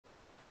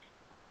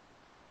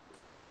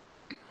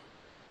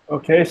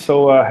Okay,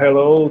 so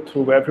hello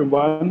to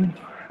everyone.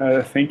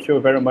 Thank you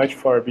very much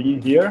for being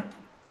here.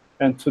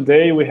 And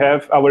today we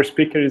have our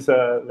speaker is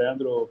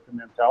Leandro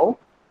Pimentel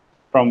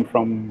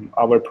from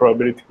our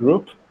probability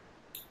group.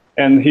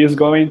 And he's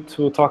going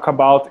to talk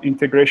about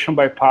integration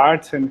by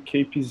parts and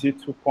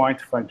KPZ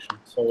two-point function.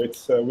 So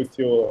it's with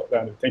you,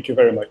 Leandro. Thank you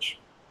very much.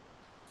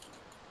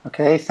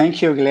 Okay,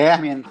 thank you,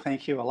 Guilherme, and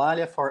thank you,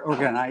 Eulalia, for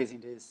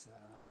organizing this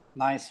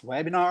nice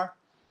webinar.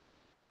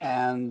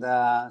 And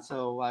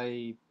so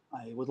I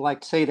would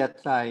like to say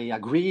that I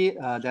agree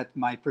that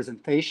my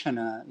presentation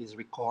is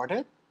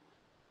recorded.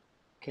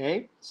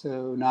 Okay,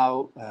 so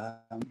now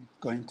I'm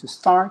going to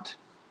start.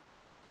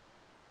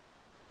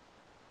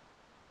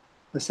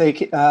 Let's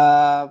say,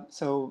 are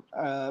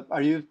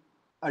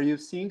you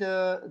seeing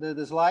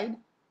the slide?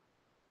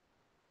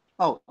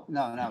 Oh,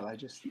 no,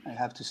 I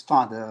have to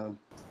start the.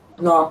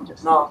 No.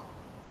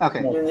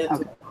 Okay. You need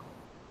okay.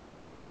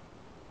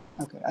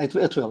 Okay, it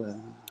will.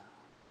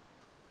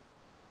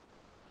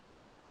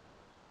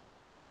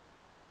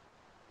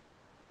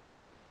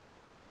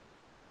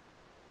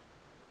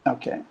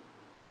 Okay.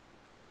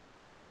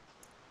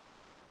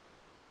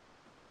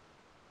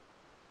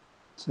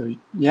 So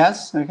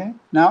yes, okay.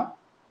 Now?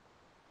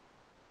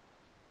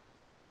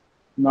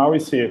 Now we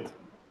see it.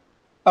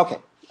 Okay.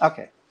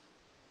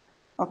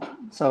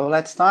 So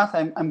let's start.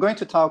 I'm going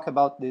to talk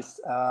about this.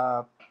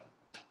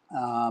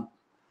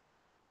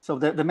 So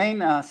the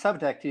main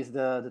subject is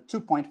the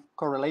two-point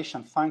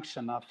correlation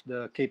function of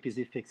the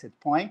KPZ fixed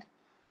point.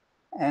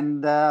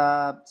 And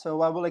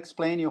so I will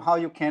explain you how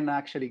you can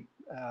actually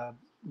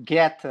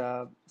get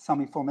some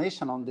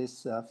information on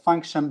this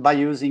function by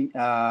using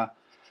a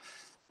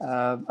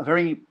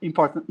very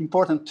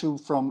important tool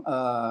from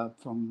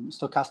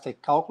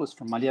stochastic calculus,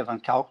 from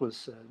Malliavin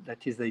calculus,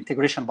 that is the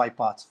integration by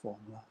parts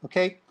formula.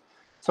 Okay,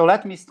 so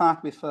let me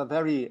start with a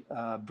very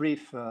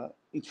brief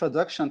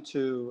introduction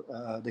to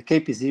the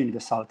KPZ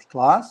universality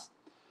class,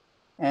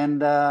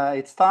 and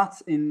it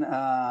starts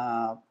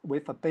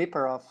with a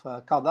paper of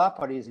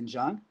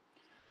Kardar-Parisi-Zhang,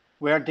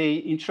 where they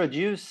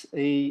introduce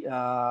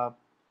a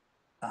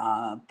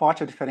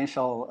partial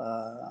differential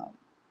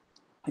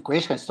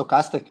equation, a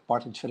stochastic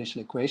partial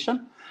differential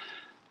equation,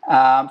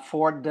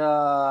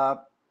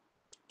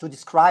 to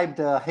describe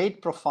the height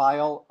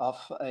profile of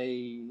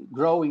a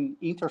growing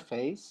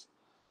interface.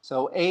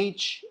 So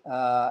h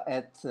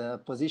at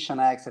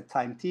position x at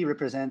time t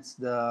represents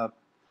the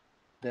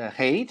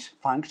height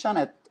function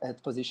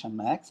at position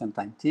x and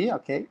time t.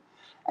 Okay,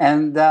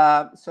 and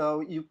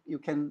so you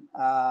can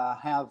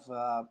have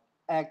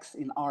x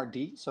in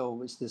Rd.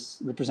 So this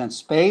represents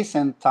space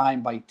and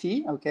time by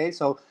t. Okay,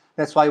 so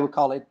that's why we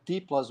call it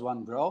d plus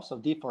 1 growth. So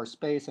d for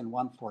space and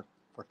 1 for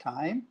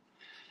time.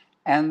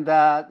 And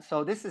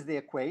so this is the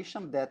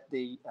equation that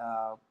they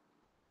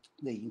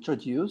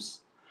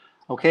introduce.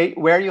 Okay,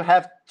 where you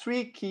have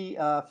three key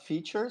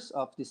features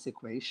of this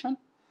equation.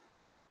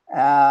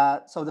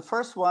 So the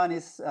first one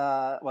is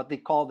what they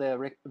call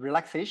the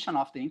relaxation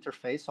of the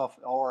interface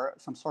or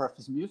some sort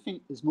of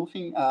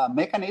smoothing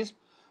mechanism,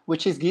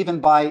 which is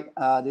given by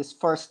this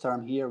first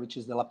term here, which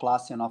is the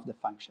Laplacian of the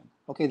function.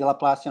 Okay, the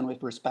Laplacian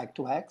with respect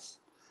to x.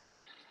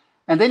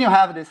 And then you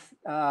have this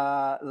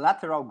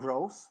lateral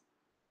growth,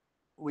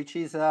 which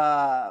is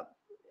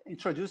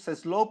introduces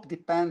slope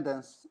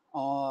dependence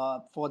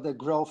for the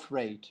growth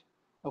rate.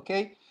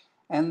 Okay,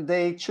 and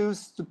they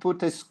choose to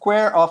put a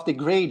square of the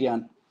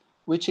gradient,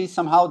 which is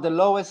somehow the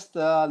lowest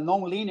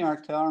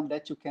nonlinear term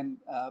that you can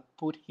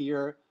put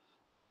here,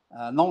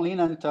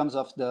 nonlinear in terms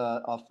of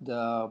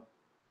the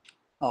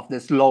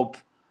slope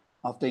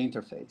of the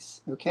interface.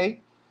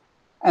 Okay,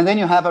 and then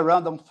you have a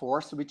random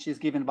force, which is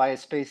given by a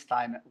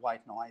space-time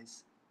white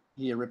noise,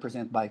 here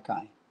represented by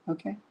chi.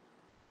 Okay,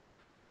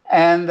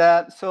 and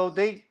so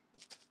they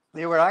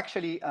were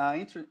actually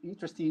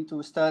interested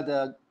to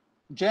study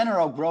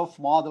general growth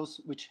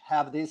models which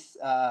have these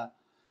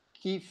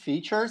key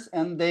features,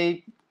 and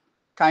they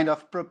kind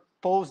of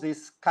propose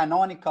this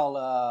canonical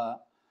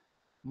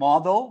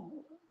model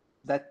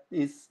that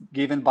is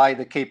given by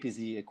the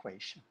KPZ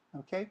equation.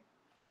 Okay,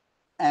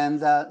 and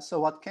so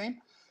what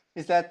came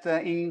is that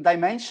in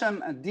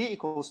dimension d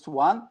equals to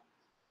 1,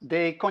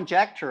 they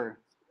conjecture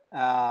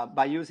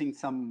by using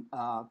some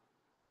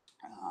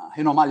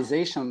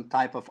renormalization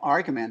type of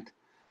argument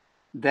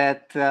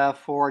that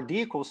for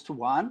d equals to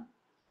 1,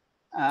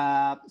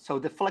 so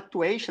the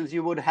fluctuations,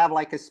 you would have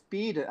like a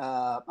speed,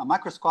 a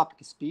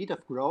macroscopic speed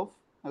of growth,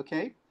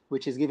 okay,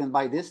 which is given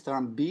by this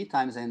term b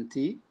times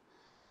nt,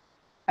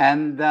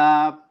 and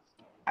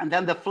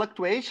then the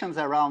fluctuations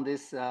around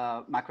this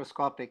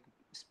macroscopic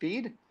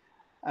speed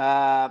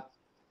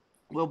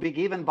will be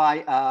given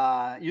by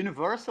a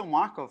universal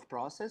Markov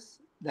process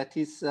that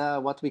is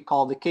what we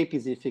call the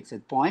KPZ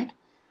fixed point.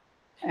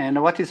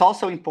 And what is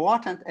also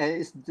important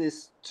is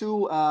these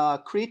two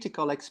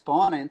critical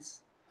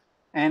exponents,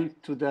 n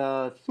to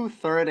the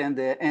 2/3 and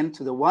the n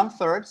to the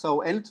 1/3.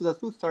 So n to the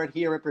 2/3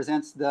 here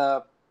represents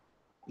the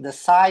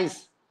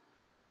size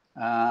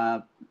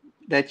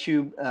that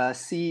you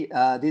see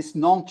these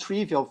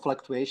non-trivial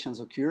fluctuations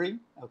occurring.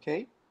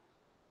 Okay,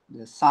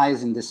 the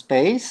size in the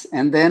space,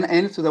 and then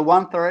n to the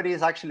 130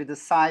 is actually the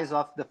size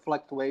of the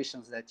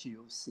fluctuations that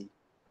you see.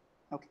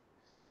 Okay.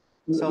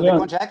 So the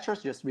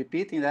conjectures, just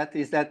repeating that,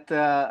 is that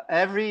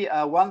every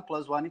 1 +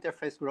 1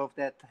 interface growth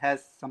that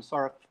has some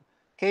sort of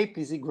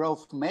KPZ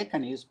growth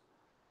mechanism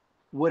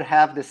would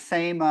have the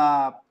same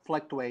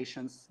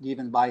fluctuations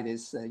given by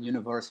this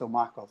universal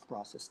Markov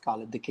process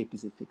called the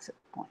KPZ fixed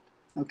point.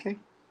 Okay.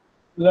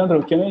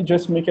 Leandro, can I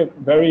just make a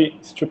very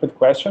stupid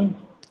question?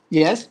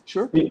 Yes,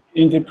 sure.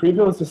 In the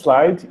previous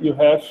slide, you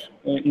have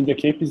in the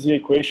KPZ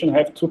equation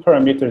have two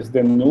parameters,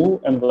 the nu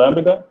and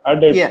lambda. Are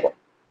they? Yeah.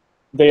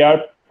 They are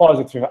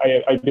positive,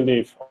 I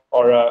believe,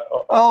 or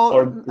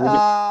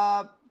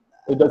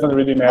it doesn't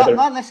really matter.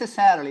 Not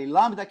necessarily.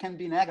 Lambda can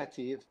be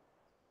negative.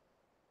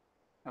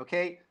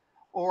 Okay.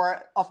 Or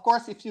of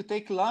course, if you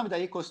take lambda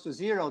equals to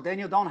 0, then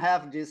you don't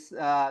have this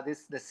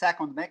the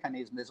second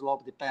mechanism, the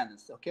slope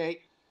dependence.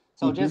 Okay.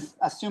 So just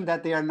assume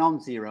that they are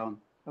non-zero.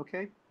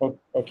 Okay.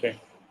 Okay.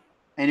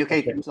 And you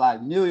can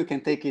like nu, you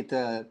can take it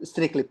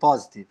strictly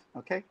positive.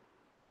 Okay.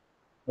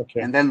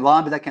 Okay. And then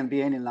lambda can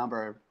be any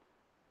number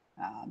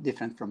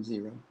different from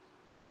 0.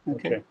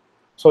 Okay.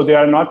 So they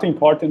are not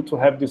important to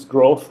have this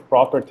growth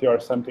property or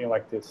something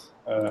like this.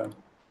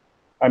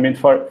 I mean,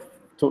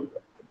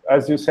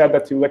 as you said,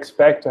 that you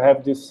expect to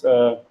have this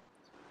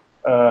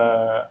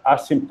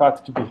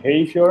asymptotic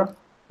behavior.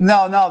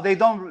 No, they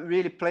don't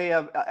really play.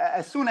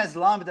 As soon as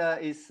lambda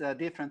is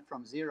different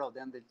from 0,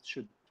 then they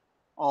should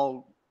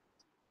all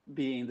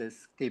be in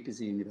this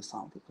KPZ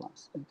universality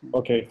class.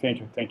 Okay, thank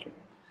you.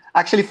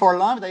 Actually, for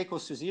lambda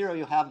equals to 0,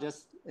 you have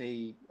just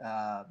a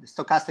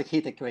stochastic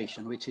heat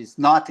equation, which is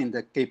not in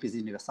the KPZ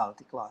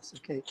universality class.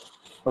 Okay.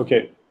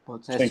 Okay.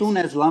 But as soon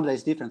as lambda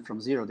is different from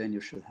 0, then you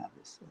should have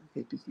this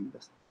KPZ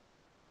universality.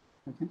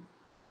 Okay.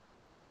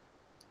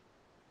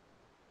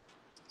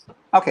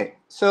 Okay,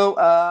 so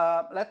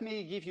let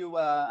me give you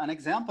an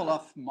example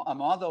of a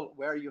model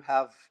where you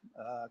have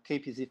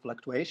KPZ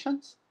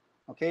fluctuations,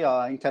 okay,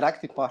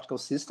 interactive particle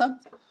system,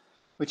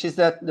 which is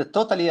the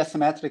totally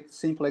asymmetric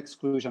simple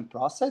exclusion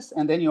process.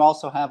 And then you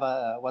also have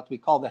what we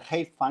call the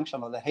height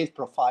function or the height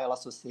profile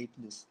associated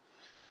with this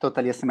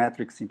totally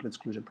asymmetric simple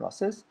exclusion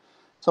process.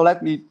 So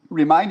let me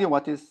remind you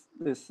what is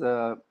this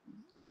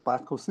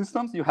particle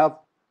systems. You have,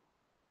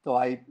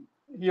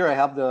 here I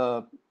have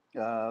the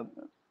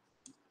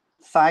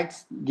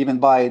sites given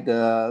by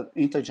the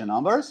integer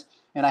numbers,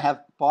 and I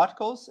have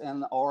particles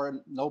or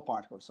no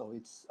particles. So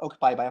it's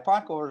occupied by a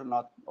particle or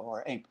not,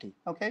 or empty.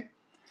 Okay.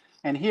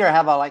 And here I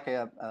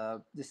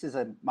have this is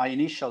my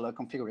initial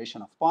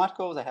configuration of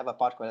particles. I have a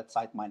particle at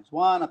site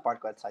 -1, a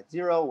particle at site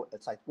 0,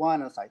 at site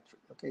 1, and site 3.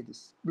 Okay,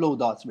 these blue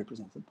dots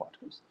represent the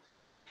particles.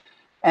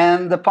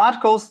 And the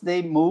particles,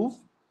 they move.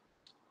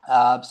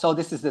 So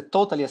this is the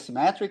totally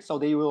asymmetric. So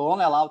they will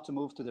only allow to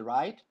move to the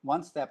right,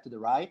 one step to the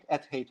right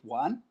at height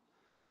 1.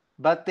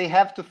 But they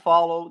have to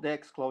follow the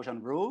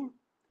exclusion rule,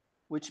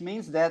 which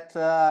means that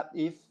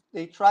if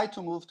they try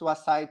to move to a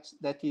site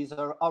that is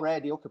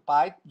already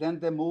occupied, then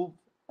the move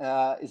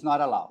is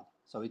not allowed.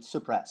 So it's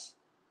suppressed.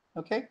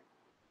 Okay?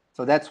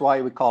 So that's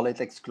why we call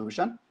it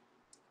exclusion,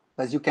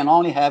 because you can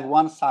only have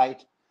one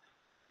site,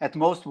 at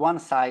most one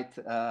site,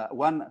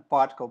 one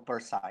particle per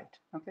site.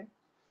 Okay?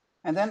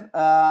 And then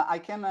I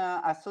can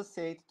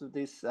associate to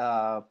this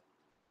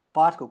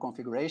particle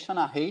configuration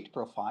a height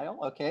profile,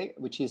 okay,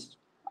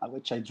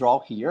 which I draw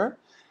here.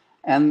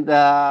 And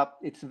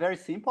it's very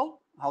simple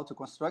how to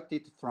construct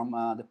it from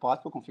the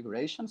particle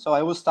configuration. So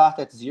I will start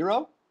at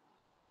 0.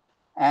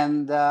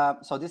 And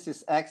so this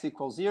is x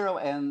equals 0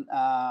 and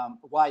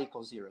y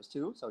equals 0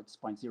 too. So it's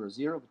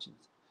 0.00, which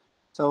is.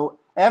 So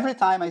every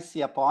time I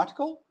see a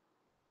particle,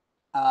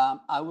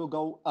 I will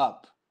go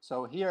up.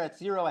 So here at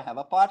 0, I have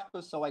a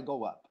particle, so I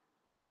go up.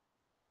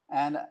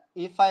 And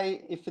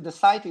if the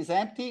site is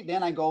empty,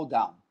 then I go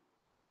down.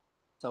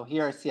 So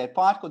here I see a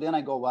particle, then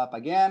I go up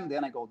again,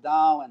 then I go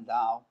down and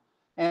down.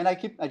 And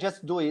I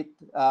just do it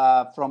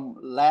from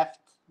left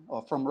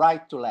or from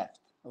right to left,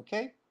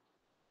 okay?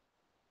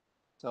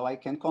 So I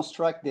can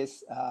construct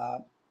this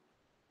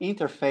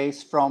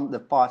interface from the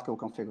particle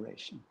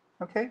configuration,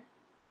 okay?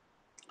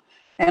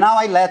 And now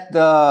I let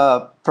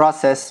the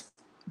process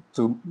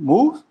to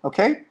move,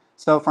 okay?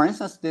 So for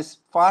instance, this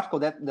particle,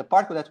 the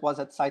particle that was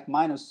at site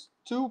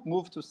 -2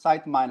 moved to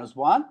site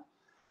 -1.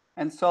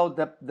 And so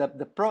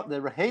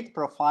the height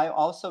profile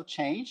also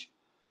changed,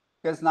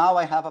 because now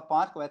I have a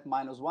particle at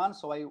 -1,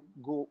 so I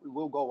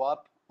will go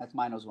up at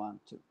 -1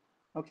 too.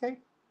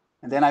 Okay,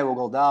 and then I will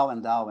go down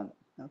and down and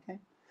okay.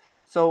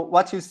 So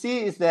what you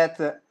see is that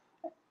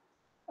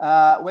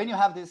when you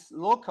have this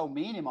local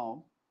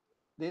minimum,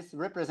 this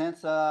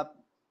represents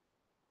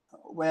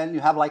when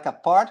you have like a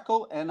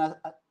particle and an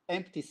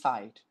empty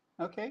site.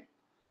 Okay,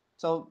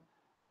 so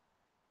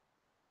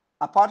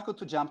a particle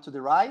to jump to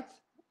the right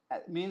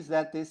means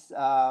that this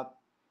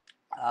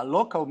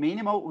local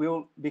minimum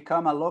will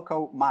become a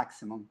local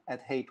maximum at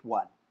height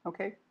 1.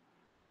 Okay,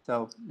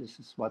 so this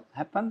is what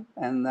happened.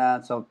 And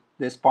so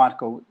this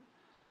particle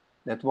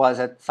that was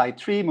at site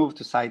 3 moved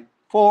to site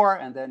 4,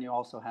 and then you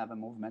also have a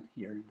movement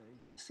here in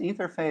this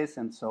interface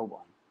and so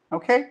on.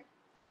 Okay,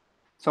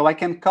 so I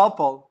can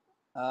couple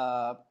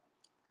the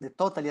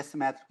totally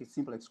asymmetric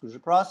simple exclusion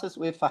process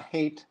with a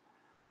Haight,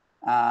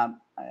 an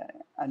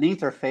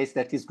interface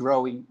that is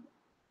growing,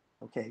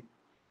 okay,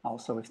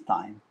 also with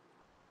time.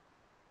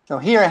 So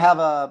here I have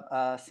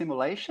a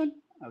simulation,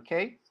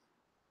 okay,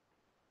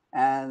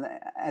 and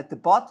at the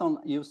bottom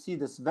you see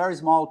this very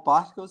small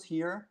particles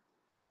here,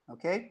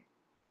 okay.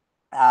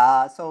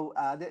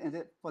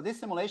 For this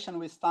simulation,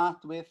 we start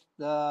with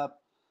the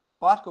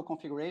particle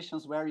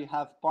configurations where you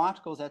have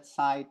particles at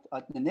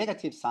the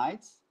negative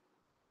sides,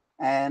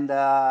 and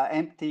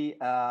empty.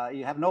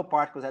 You have no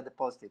particles at the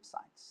positive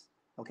sides.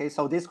 Okay,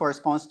 so this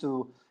corresponds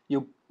to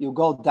you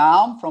go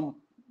down from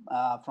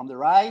the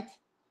right,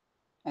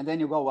 and then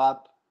you go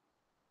up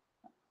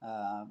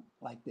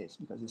like this,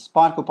 because it's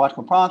particle,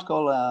 particle,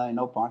 particle,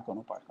 no particle,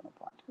 no particle, no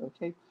particle.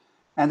 Okay.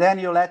 And then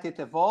you let it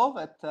evolve,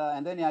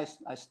 and then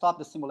I stop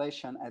the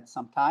simulation at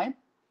some time,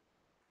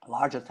 a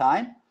larger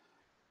time.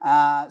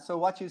 So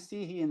what you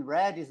see here in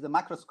red is the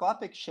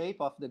macroscopic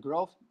shape of the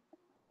growth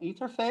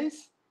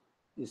interface,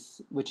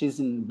 which is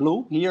in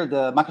blue. Here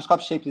the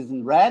macroscopic shape is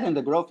in red, and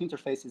the growth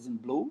interface is in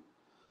blue.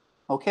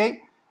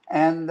 Okay,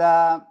 and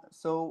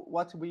so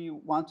what we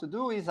want to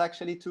do is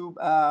actually to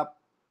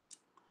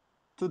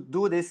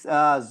do this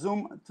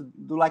zoom, to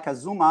do like a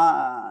zoom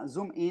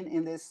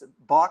in this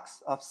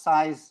box of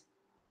size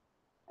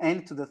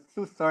n to the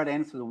 2/3,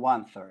 n to the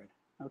 1/3,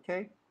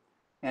 okay?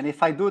 And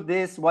if I do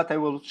this, what I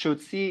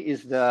should see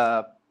is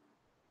the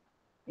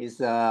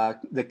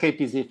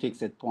KPZ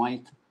fixed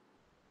point,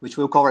 which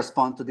will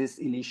correspond to this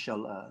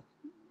initial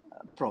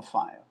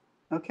profile,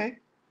 okay?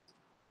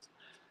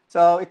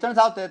 So it turns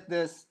out that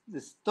this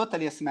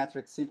totally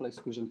asymmetric simple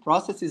exclusion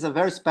process is a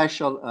very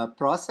special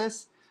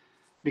process,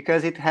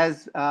 because it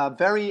has a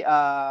very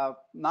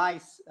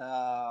nice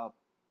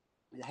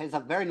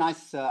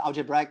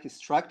algebraic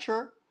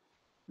structure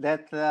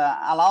that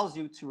allows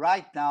you to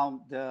write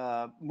down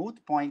the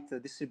moot point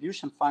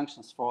distribution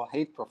functions for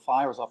Haight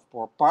profiles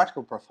for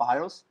particle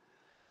profiles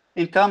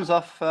in terms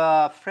of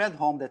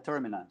Fredholm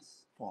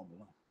determinants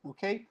formula.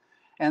 Okay,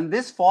 and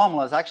this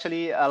formula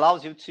actually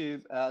allows you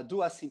to do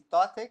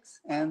asymptotics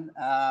and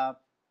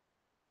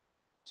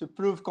to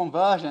prove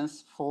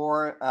convergence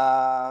for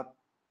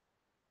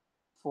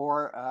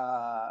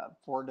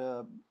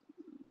the.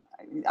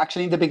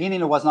 Actually, in the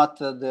beginning, it was not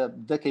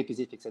the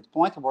KPZ fixed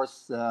point. It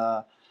was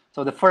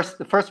so the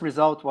first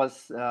result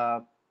was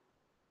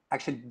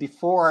actually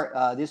before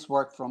this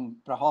work from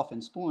Prahoff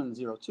and Spoon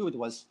 02. It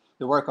was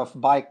the work of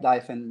Bike,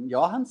 Dife, and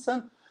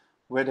Johansson,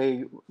 where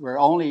they were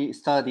only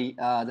study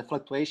the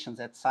fluctuations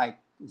at site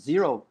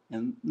 0,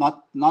 and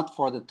not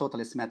for the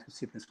totally symmetric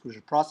simple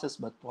exclusion process,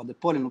 but for the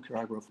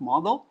polynuclear growth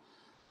model.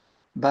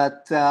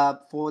 But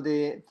for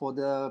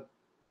the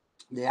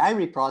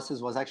Airy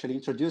process was actually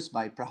introduced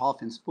by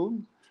Prahoff and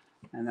Spoon,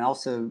 and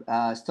also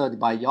studied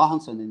by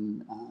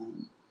Johansson,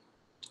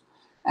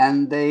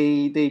 and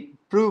they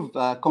prove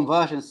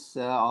convergence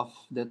of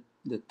the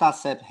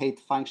TASEP Haight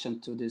function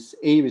to this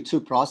Airy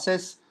 2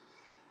 process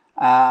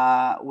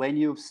when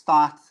you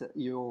start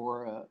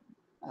your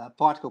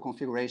particle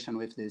configuration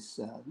with this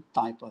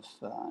type of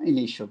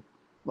initial,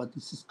 what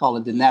this is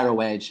called the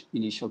narrow edge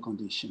initial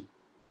condition.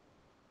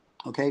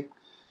 Okay.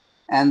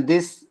 And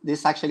this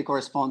actually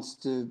corresponds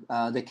to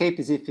the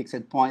KPZ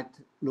fixed point,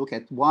 look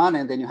at 1,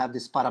 and then you have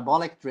this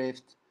parabolic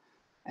drift,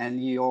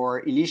 and your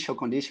initial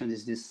condition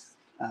is this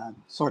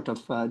sort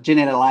of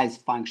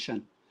generalized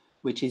function,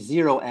 which is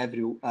 0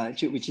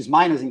 which is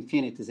minus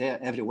infinity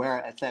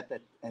everywhere except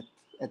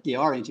at the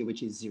origin,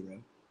 which is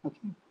 0.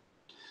 Okay.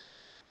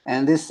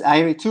 And this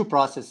Airy 2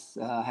 process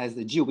has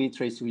the GOE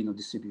trace Reno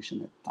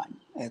distribution at time,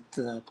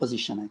 at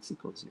position x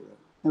equals 0.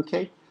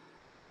 Okay.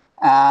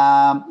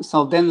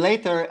 So then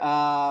later,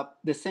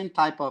 the same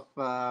type of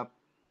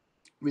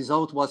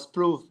result was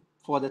proved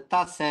for the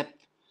TASEP,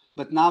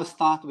 but now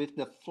start with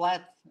the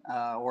flat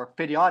or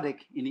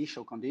periodic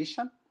initial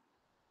condition.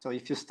 So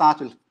if you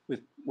start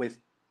with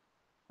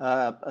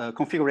a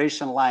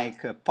configuration like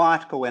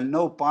particle and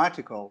no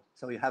particle,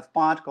 so you have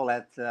particle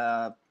at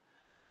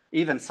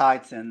even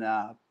sides and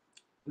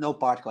no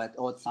particle at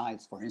odd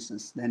sides, for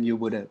instance, then you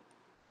would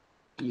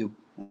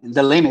in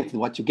the limit,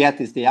 what you get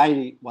is the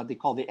Airy, what they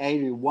call the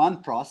Airy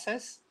 1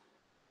 process,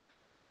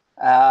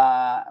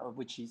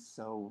 which is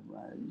so,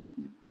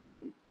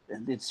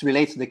 and it's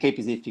related to the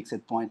KPZ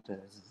fixed point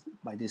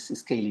by these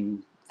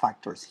scaling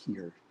factors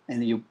here.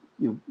 And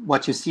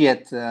what you see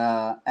at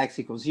x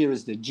equals 0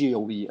 is the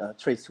GOE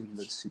trace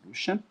window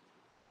distribution.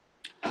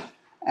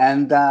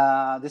 And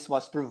this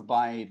was proved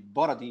by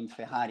Borodin,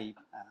 Ferrari,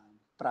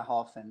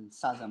 Prahoff, and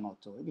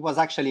Sasamoto. It was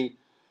actually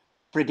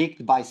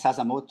predicted by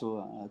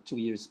Sasamoto 2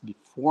 years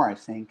before, I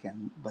think,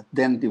 but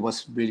then it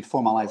was really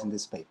formalized in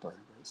this paper.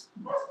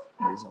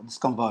 There's this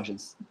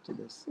convergence to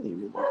this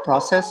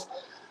process.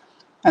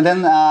 And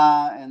then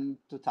in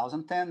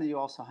 2010, you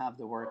also have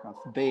the work of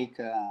Baek,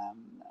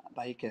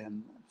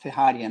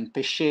 Ferrari, and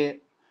Péchet,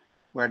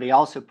 where they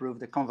also proved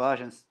the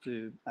convergence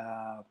to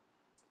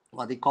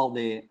what they call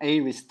the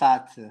Airy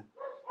stat,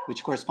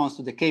 which corresponds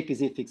to the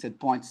KPZ fixed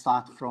point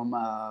start from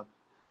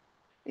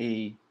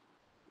a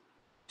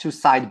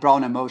two-side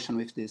Brownian motion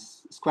with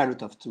this square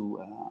root of 2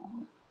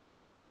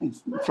 in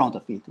front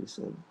of it.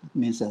 So it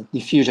means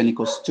diffusion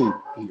equals 2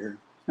 here.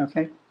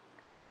 Okay.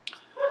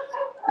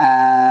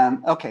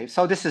 Okay,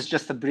 so this is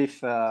just a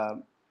brief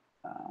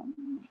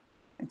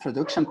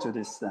introduction to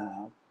this,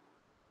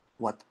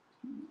 what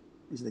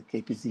is the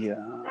KPZ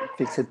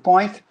fixed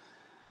point.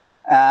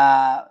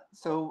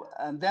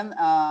 And then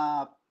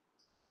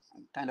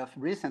kind of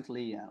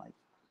recently, like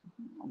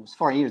almost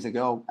 4 years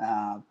ago,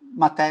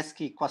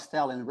 Matesky,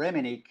 Costel, and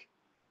Remenick,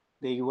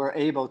 they were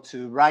able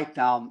to write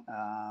down,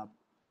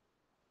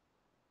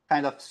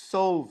 kind of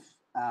solve,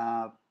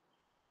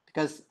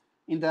 because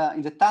in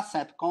the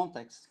TASEP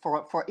context,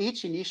 for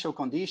each initial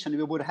condition,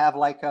 we would have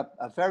like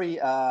a very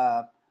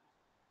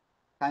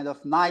kind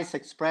of nice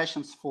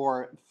expressions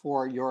for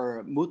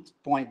your moot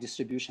point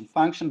distribution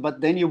function, but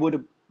then you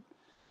would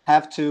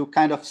have to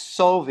kind of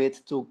solve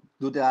it to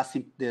do the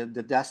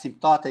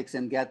asymptotics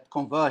and get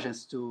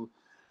convergence to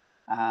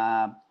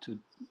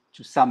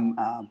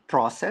some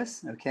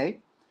process, okay?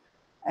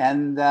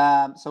 And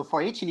so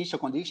for each initial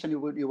condition, you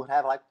would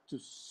have like to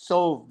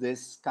solve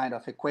this kind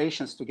of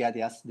equations to get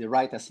the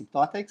right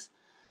asymptotics.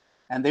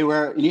 And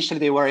initially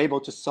they were able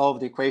to solve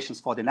the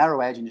equations for the narrow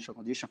edge initial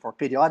condition, for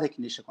periodic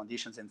initial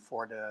conditions, and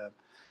for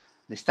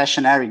the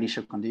stationary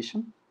initial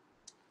condition.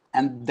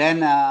 And then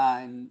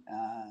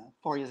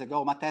 4 years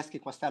ago, Matesky,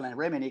 Costel, and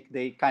Remenick,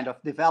 they kind of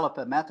developed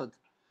a method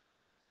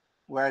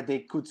where they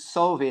could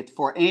solve it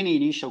for any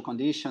initial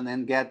condition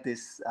and get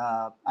this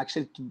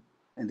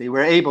and they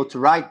were able to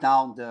write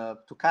down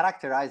to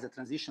characterize the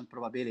transition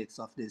probabilities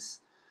of this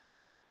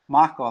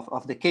Markov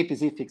of the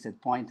KPZ fixed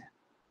point,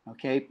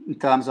 okay, in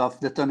terms of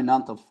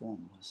determinantal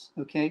formulas,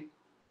 okay.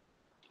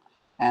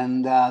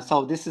 And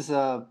so this is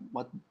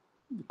what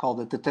we call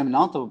the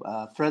determinantal,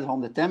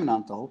 Fredholm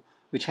determinantal,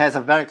 which has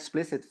a very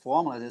explicit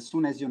formula. As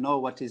soon as you know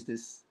what is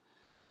this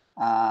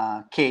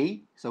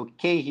k, so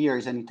k here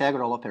is an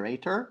integral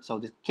operator. So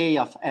the k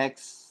of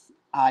x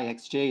I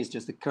xj is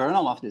just the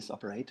kernel of this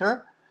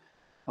operator.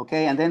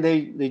 Okay, and then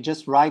they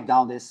just write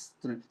down this.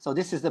 So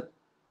this is the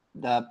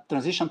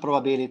transition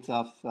probability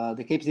of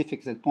the KPZ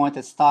fixed point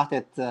that start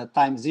at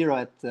time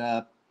 0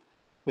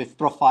 with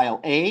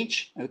profile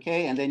h.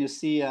 Okay, and then you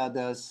see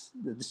the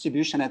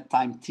distribution at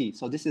time t.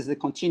 So this is the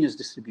continuous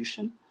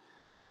distribution.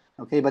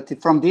 Okay, but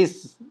from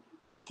this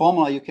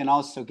formula you can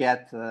also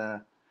get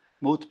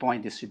moot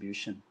point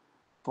distribution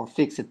for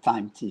fixed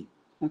time t.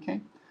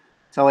 Okay,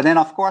 so and then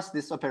of course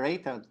this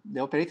operator,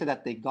 the operator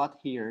that they got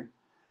here,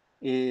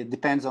 it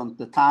depends on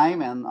the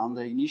time and on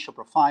the initial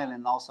profile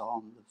and also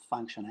on the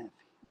function f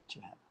that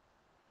you have.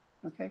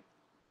 Okay.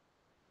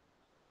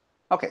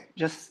 Okay,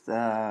 just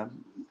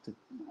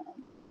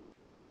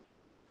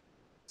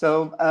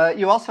so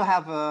you also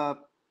have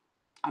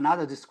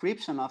another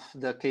description of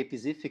the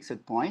KPZ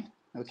fixed point.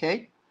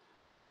 Okay,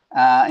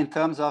 in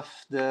terms of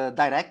the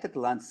directed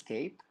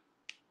landscape,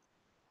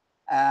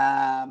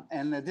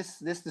 and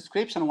this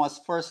description was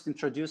first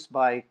introduced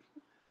by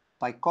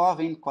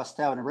Corvin,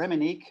 Costel, and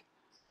Remenick,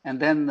 and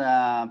then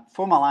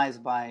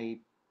formalized by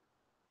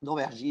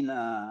Dauvergine,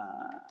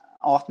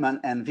 Ortmann,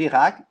 and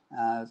Virag,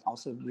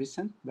 also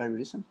recent, very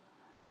recent.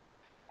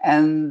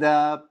 And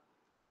the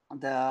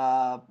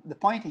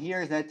point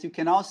here is that you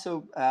can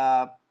also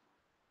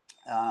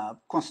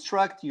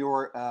construct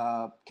your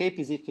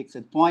KPZ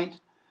fixed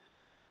point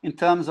in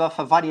terms of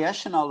a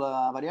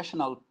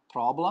variational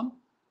problem,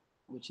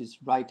 which is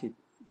right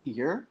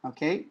here,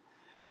 okay?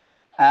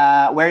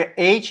 Where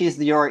h is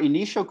your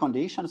initial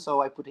condition.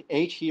 So I put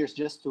h here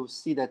just to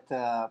see that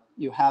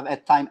you have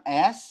at time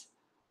s.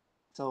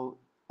 So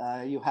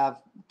you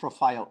have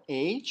profile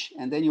h,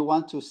 and then you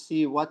want to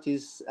see what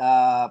is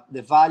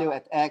the value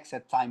at x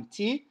at time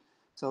t.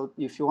 So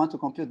if you want to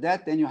compute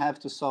that, then you have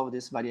to solve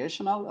this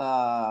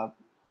variational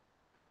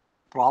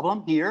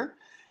problem here.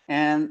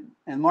 And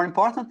more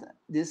important,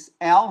 this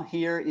L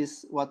here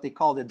is what they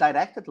call the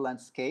directed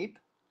landscape,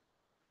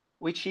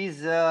 which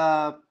is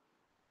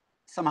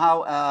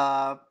somehow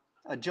a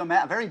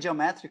very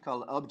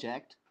geometrical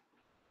object,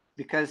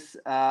 because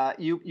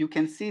you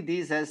can see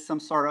this as some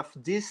sort of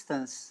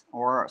distance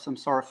or some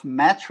sort of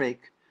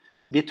metric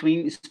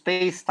between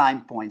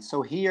space-time points.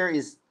 So here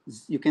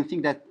you can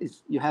think that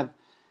you have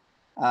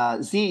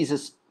z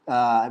is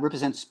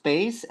represents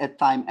space at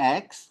time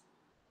x,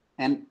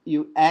 and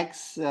at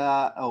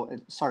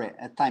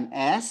time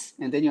s,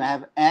 and then you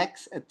have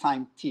x at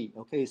time t.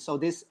 Okay, so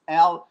this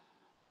L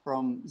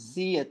from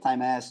z at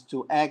time s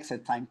to x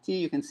at time t,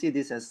 you can see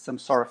this as some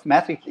sort of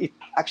metric. It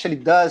actually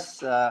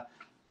does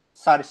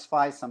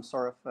satisfy some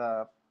sort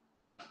of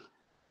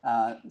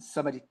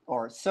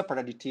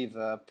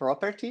superadditive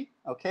property.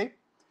 Okay,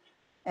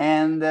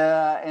 and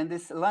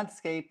this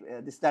landscape,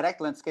 this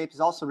direct landscape, is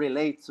also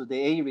related to the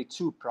Airy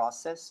 2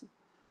 process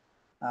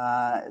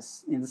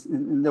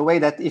in the way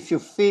that if you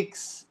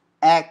fix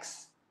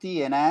x,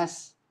 t, and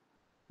s,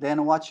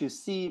 then what you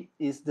see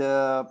is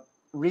the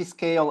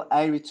rescale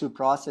Airy 2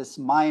 process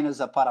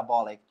minus a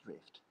parabolic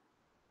drift.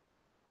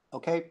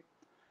 Okay,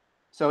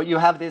 so you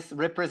have this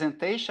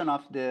representation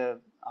of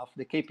the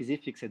the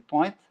KPZ fixed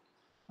point,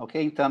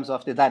 okay, in terms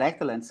of the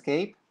directed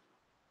landscape,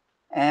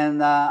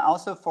 and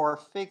also for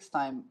fixed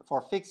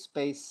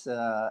space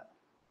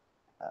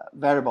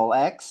variable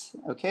x,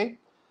 okay,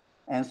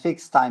 and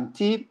fixed time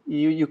t.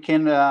 You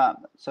can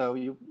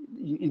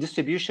in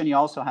distribution you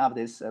also have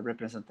this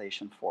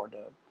representation for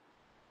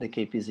the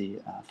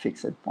KPZ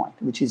fixed point,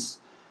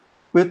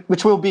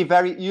 which will be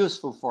very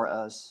useful for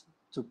us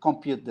to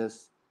compute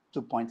this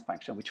two-point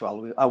function, which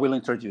I will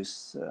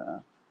introduce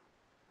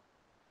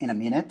in a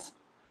minute.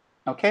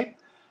 Okay.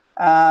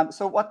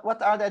 So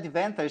what are the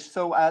advantages?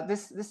 So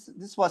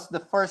this was the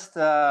first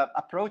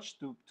approach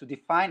to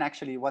define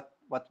actually what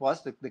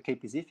was the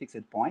KPZ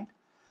fixed point.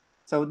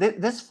 So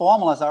these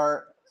formulas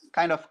are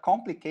kind of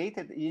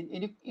complicated.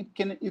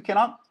 You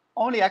cannot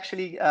only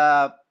actually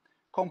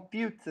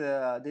compute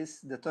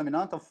this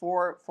determinant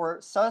for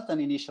certain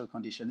initial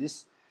condition.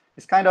 This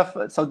is kind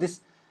of so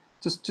this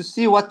to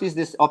see what is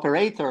this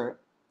operator.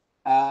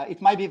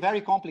 It might be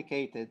very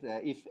complicated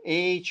if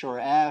H or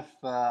F,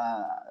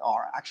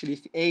 or actually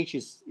if H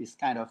is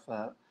kind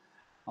of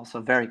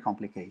also very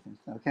complicated.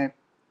 Okay,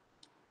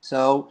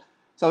 so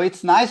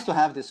it's nice to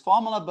have this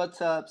formula,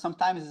 but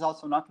sometimes it's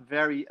also not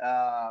very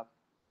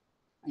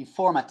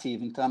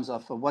informative in terms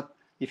of what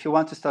if you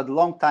want to study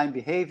long time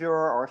behavior,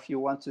 or if you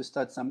want to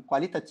study some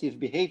qualitative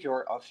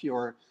behavior of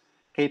your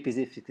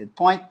KPZ fixed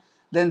point.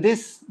 Then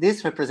this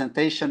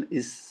representation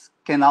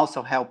can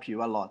also help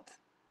you a lot.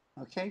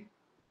 Okay.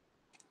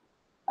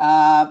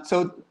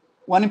 So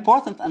one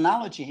important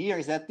analogy here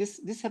is that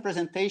this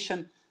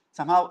representation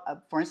somehow,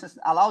 for instance,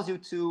 allows you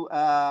to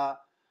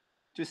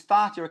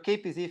start your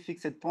KPZ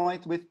fixed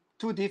point with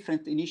two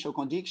different initial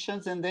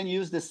conditions, and then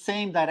use the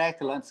same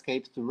directed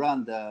landscape to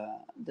run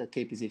the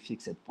KPZ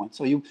fixed point.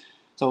 So you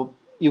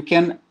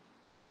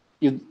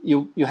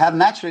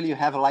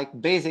have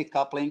like basic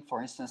coupling,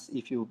 for instance,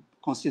 if you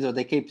consider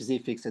the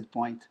KPZ fixed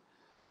point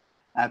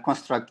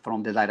construct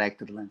from the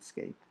directed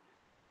landscape.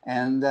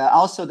 And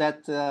also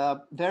that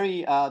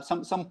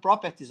some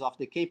properties of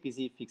the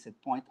KPZ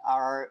fixed point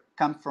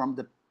come from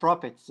the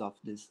properties of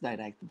this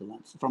directed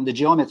landscape, from the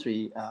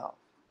geometry,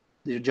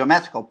 the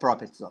geometrical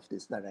properties of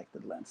this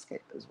directed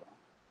landscape as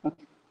well.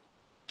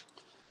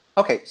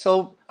 Okay,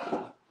 so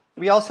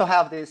we also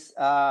have this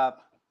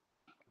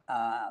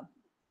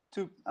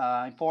two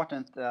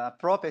important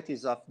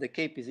properties of the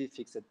KPZ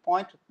fixed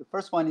point. The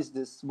first one is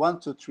this 1,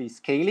 2, 3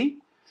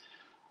 scaling.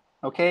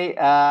 Okay,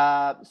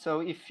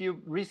 so if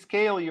you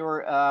rescale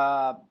your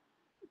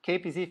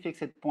KPZ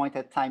fixed point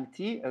at time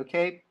t,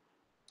 okay,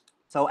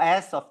 so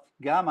S of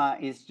gamma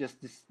is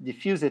just this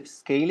diffusive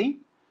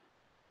scaling,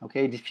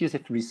 okay,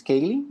 diffusive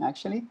rescaling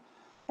actually.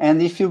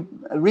 And if you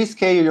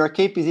rescale your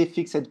KPZ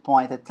fixed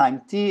point at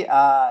time t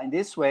in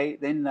this way,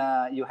 then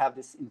you have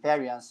this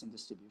invariance in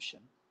distribution,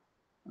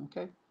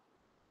 okay.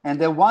 And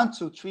the 1,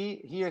 2,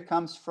 3 here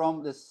comes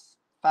from this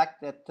fact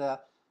that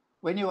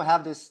when you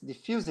have this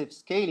diffusive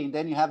scaling,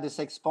 then you have this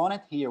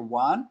exponent here,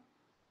 1,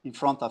 in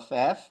front of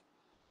f.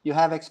 You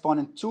have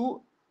exponent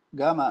 2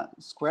 gamma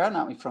square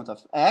now in front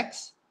of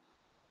x.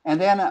 And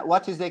then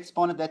what is the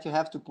exponent that you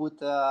have to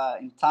put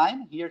in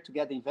time here to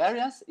get the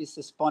invariance is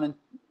exponent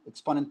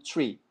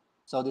 3.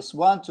 So this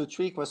 1, 2,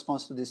 3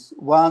 corresponds to this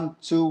 1,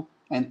 2,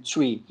 and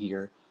 3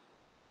 here,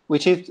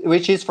 which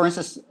is for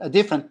instance a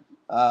different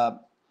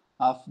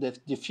of the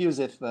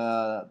diffusive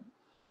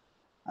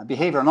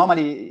behavior.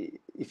 Normally,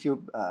 if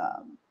you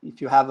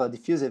have a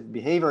diffusive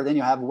behavior, then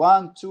you have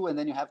 1, 2, and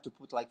then you have to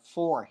put like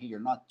 4 here,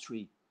 not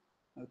 3.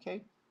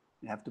 Okay,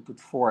 you have to put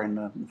 4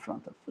 in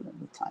front of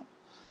the time.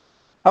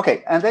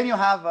 Okay, and then you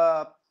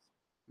have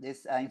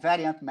this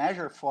invariant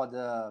measure for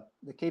the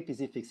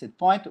KPZ fixed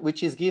point,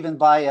 which is given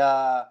by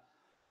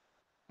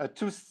a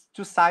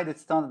two-sided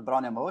standard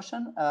Brownian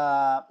motion.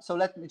 So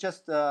let me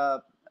just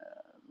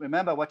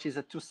remember what is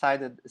a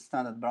two-sided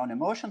standard Brownian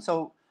motion.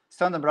 So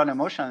standard Brownian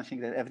motion, I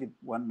think that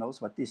everyone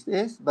knows what this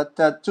is, but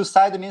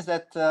two-sided means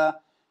that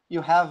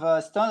you have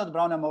a standard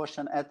Brownian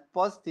motion at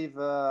positive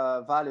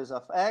values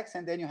of x,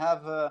 and then you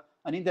have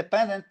an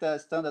independent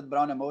standard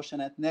Brownian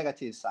motion at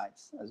negative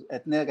sides,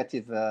 at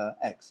negative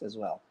x as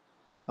well.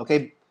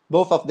 Okay,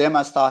 both of them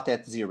are start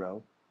at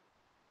 0,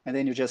 and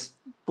then you just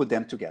put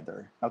them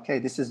together. Okay,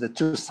 this is the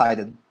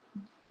two-sided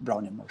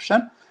Brownian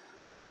motion.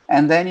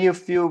 And then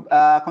if you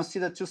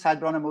consider two-sided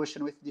Brownian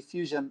motion with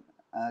diffusion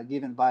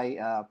given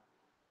by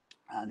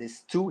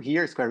this 2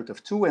 here, square root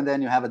of 2, and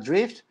then you have a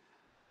drift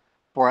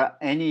for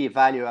any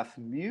value of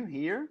mu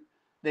here,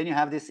 then you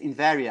have this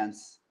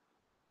invariance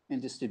in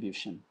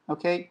distribution.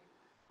 Okay,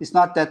 it's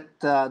not that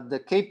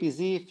the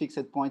KPZ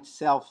fixed point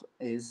itself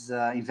is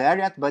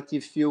invariant, but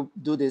if you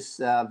do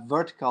this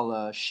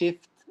vertical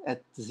shift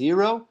at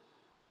 0,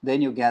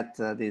 then you get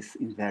this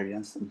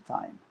invariance in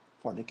time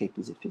for the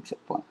KPZ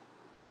fixed point.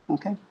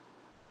 Okay,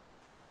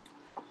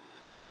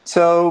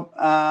 so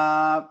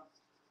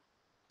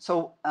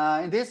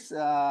in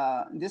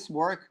this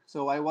work,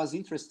 so I was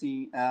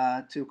interested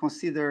to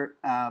consider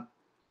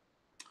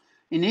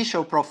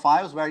initial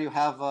profiles where you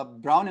have a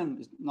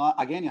Brownian.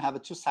 Again, you have a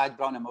two-sided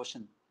Brownian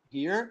motion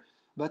here,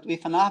 but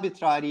with an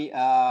arbitrary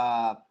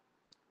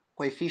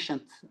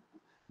coefficient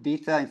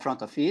beta in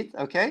front of it,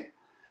 okay?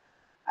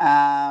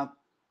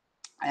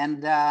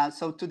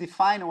 So to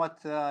define what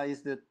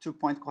is the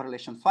two-point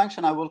correlation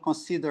function, I will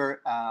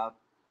consider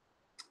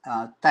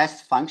test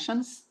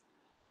functions,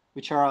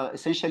 which are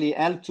essentially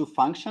L2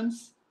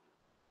 functions.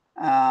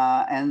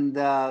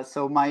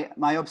 So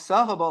my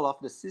observable of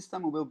the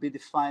system will be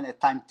defined at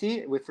time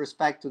t with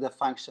respect to the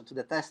function, to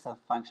the test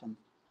function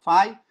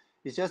phi.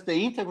 It's just the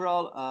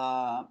integral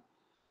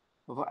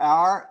over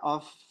r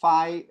of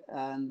phi,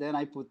 and then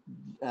I put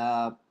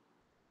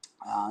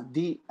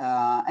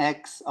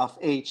dx of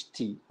ht,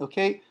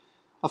 okay?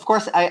 Of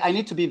course, I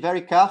need to be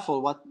very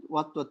careful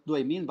what do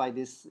I mean by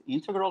this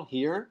integral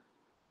here.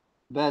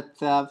 But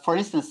for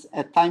instance,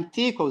 at time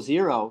t equals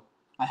 0,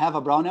 I have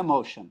a Brownian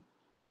motion.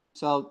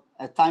 So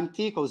at time t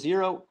equals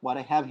 0, what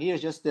I have here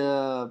is just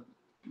the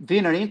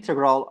Wiener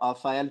integral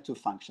of L2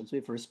 functions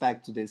with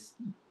respect to this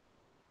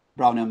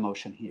Brownian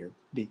motion here,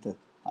 beta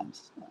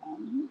times.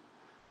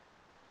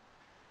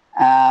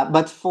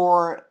 But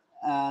for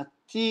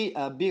t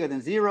bigger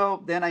than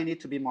 0, then I need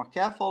to be more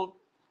careful.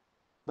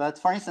 But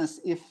for instance,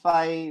 if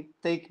I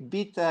take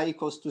beta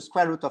equals to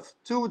square root of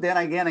 2, then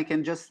again, I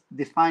can just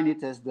define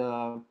it as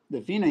the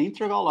Wiener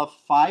integral of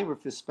phi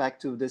with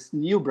respect to this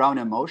new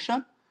Brownian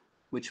motion,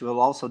 which will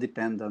also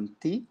depend on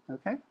t,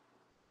 okay?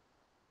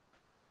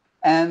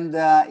 And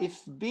if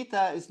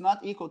beta is not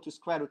equal to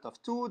square root of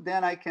 2,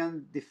 then I can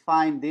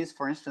define this,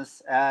 for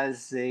instance,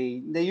 as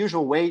the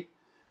usual way.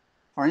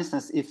 For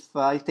instance, if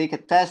I take a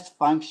test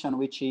function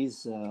which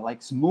is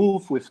like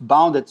smooth with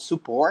bounded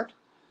support,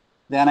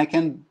 then I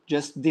can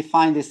just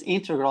define this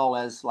integral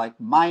as like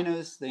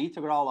minus the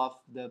integral of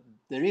the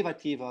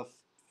derivative of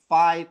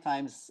phi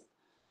times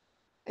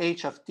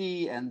h of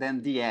t and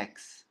then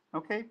dx,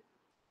 okay?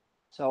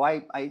 So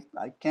I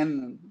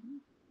can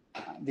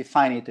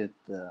define it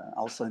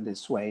also in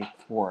this way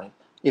for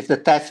if the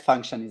test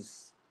function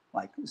is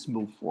like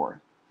smooth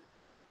for,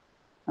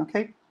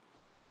 okay?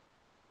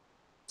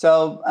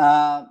 So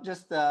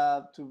just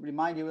to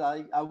remind you,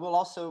 I will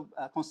also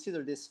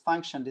consider this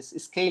function, this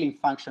scaling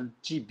function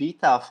g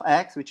beta of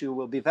x, which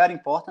will be very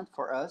important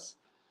for us.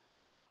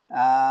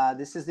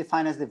 This is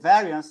defined as the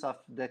variance of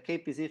the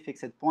KPZ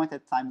fixed point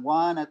at time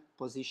 1 at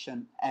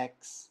position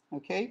x,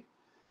 okay?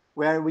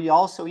 Where we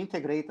also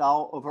integrate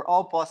over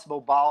all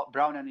possible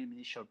Brownian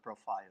initial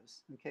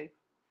profiles, okay?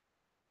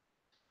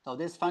 So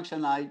this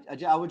function, I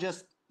would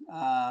just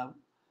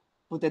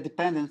put the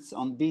dependence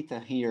on beta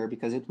here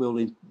because it will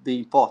be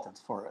important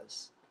for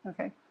us.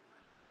 Okay.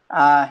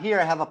 Here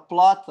I have a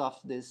plot of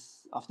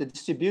the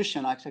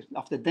distribution, actually,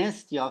 of the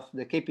density of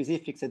the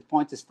KPZ fixed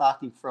point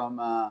starting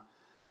from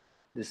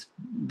this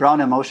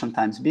Brownian motion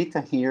times beta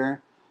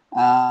here,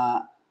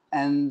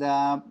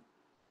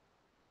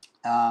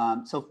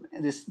 so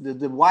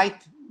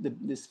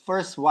this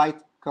first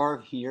white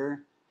curve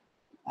here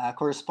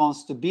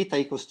corresponds to beta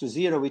equals to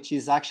 0, which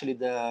is actually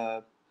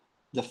the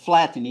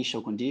flat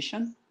initial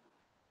condition.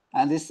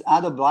 And this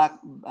other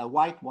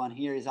white one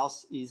here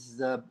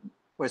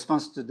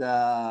corresponds to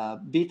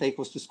the beta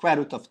equals to square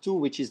root of 2,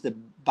 which is the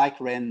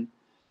Bike-Ren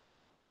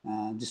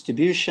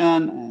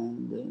distribution.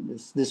 And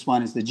this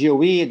one is the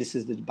GOE, this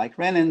is the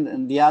Bike-Ren,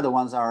 and the other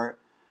ones are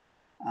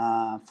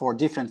for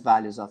different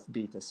values of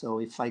beta. So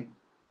if I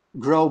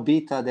grow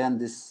beta, then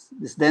this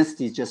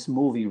density is just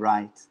moving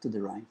right to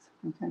the right,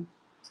 okay?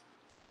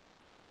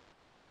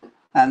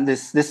 And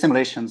these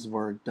simulations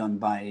were done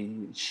by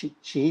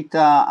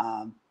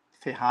Shihita,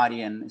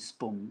 Ferrari, and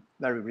Spoon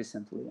very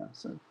recently.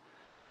 So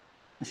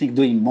I think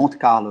doing Monte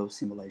Carlo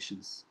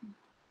simulations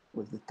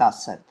with the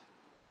task set.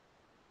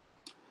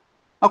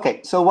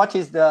 Okay, so what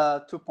is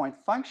the two-point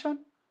function?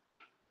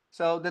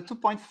 So the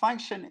two-point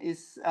function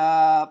is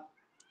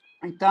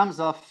in terms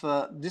of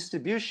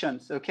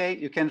distributions, okay?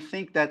 You can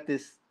think that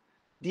this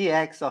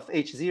dx of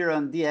h0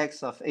 and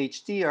dx of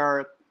ht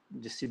are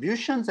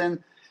distributions,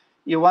 and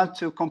you want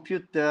to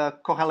compute the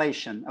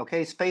correlation,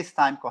 okay?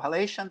 Space-time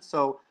correlation.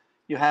 So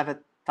you have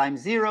at time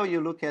 0,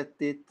 you look at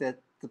it at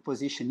the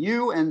position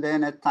u, and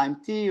then at time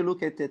t, you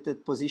look at it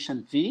at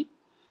position v.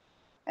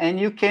 And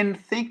you can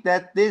think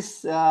that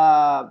this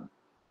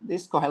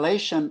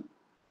correlation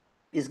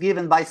is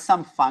given by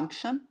some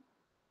function,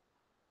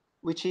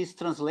 which is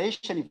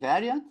translation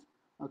invariant,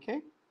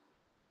 okay?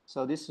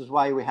 So this is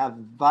why we have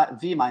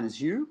v minus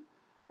u,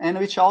 and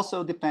which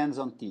also depends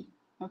on t,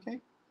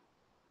 okay?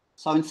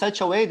 So in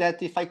such a way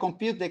that if I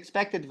compute the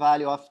expected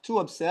value of two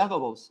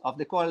observables, of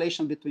the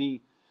correlation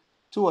between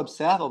two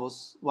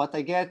observables, what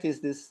I get is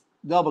this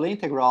double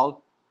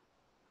integral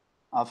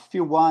of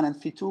phi1 and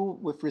phi2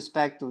 with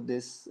respect to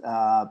this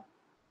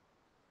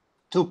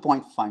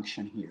two-point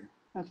function here,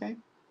 okay?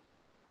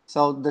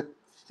 So the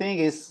thing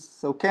is,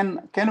 so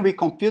can we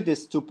compute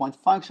this two-point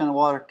function,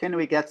 or can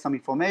we get some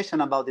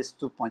information about this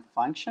two-point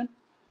function?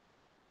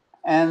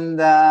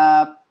 And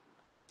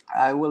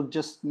I will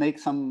just make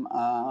some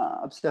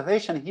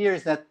observation here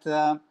is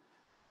that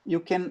you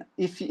can,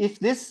 if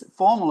this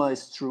formula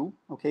is true,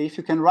 okay, if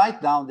you can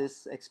write down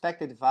this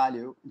expected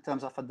value in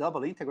terms of a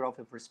double integral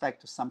with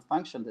respect to some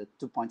function, the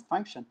two-point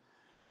function,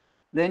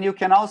 then you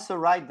can also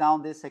write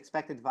down this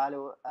expected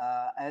value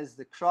as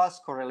the cross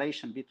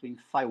correlation between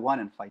phi1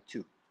 and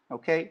phi2,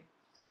 okay?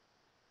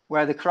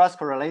 Where the cross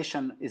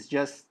correlation is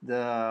just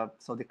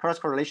so the cross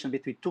correlation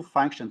between two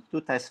functions,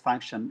 two test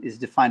functions, is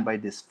defined by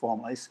this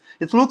formula.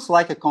 It looks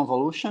like a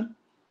convolution,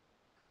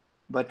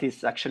 but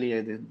it's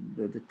actually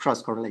the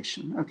cross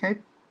correlation, okay?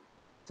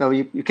 So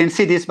you can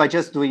see this by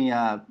just doing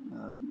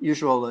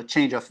usual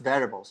change of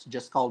variables.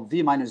 Just call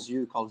v minus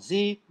u, call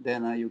z,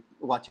 then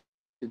what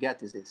you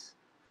get is this.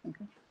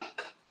 Okay.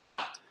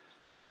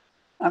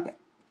 Okay.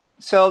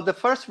 So the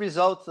first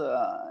result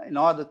in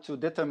order to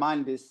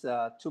determine this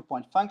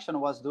two-point function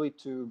was due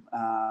to,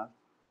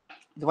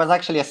 it was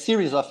actually a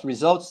series of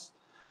results.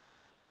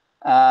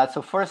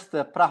 So first,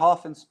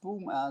 Prahoff and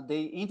Spoon,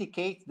 they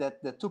indicate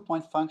that the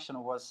two-point function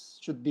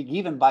should be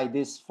given by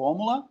this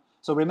formula.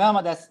 So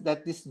remember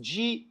that this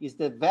g is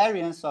the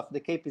variance of the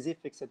KPZ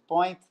fixed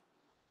point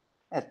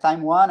at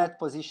time 1 at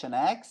position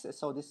x.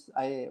 So this,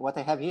 what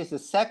I have here is the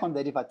second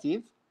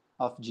derivative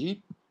of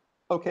g,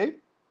 okay?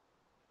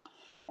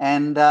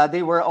 And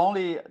they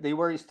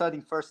were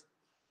studying first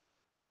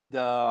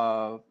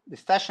the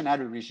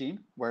stationary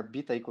regime where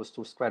beta equals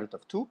to square root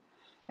of 2.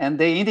 And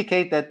they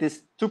indicate that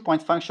this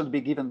two-point function will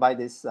be given by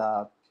this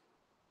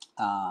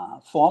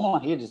formula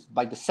here,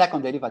 by the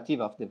second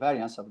derivative of the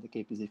variance of the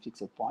KPZ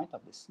fixed point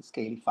of this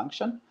scaling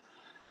function.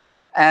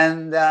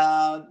 And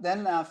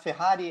then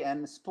Ferrari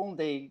and Spoon,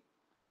 they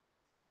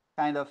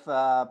kind of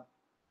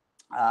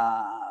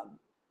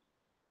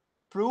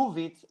prove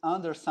it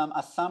under some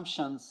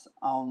assumptions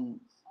on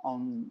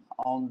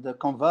the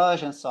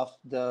convergence of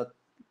the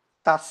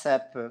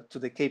TASEP to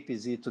the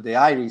KPZ to the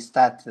Airy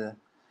stat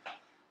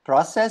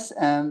process,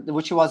 and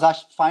which was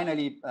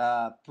finally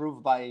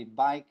proved by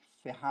Bike,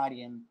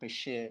 Ferrari, and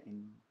Péchet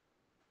in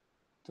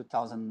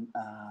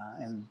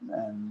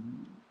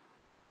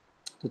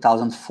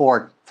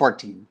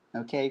 2014.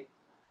 Okay,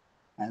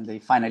 and they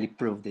finally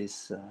proved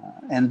this.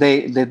 And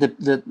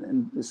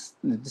these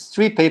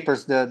three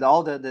papers,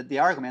 all the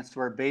arguments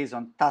were based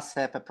on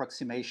TASEP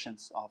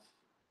approximations of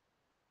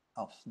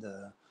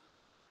the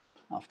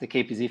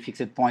KPZ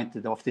fixed point,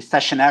 of the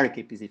stationary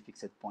KPZ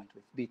fixed point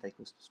with beta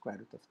equals to square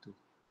root of 2.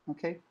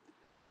 Okay,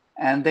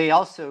 and they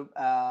also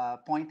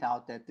point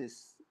out that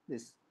this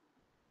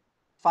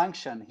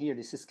function here,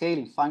 this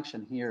scaling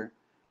function here,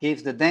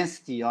 gives the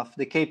density of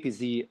the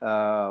KPZ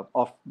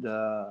of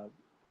the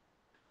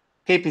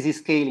KPZ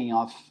scaling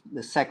of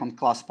the second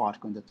class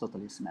particle in the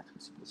totally symmetric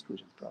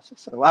super-exclusion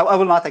process. So I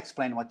will not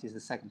explain what is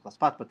the second class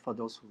part, but for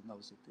those who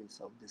knows it,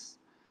 so this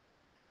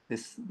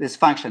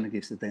function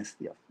gives the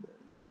density of the,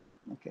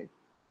 okay,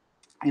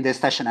 in the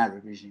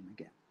stationary regime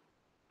again.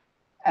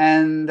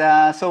 And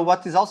so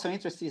what is also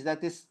interesting is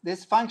that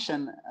this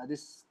function,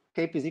 this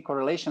KPZ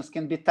correlations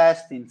can be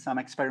tested in some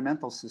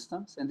experimental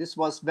systems. And this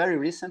was very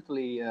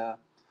recently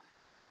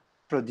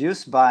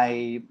produced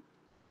by,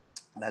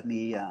 let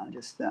me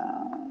just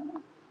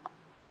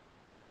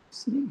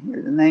see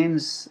here, the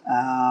names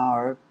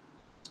are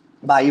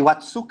by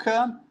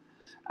Iwatsuka,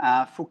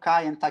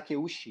 Fukai, and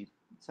Takeuchi.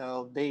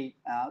 So they,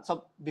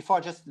 so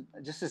before this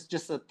is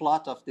just a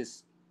plot of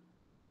this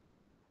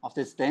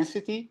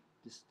density,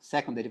 this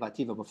second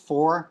derivative of a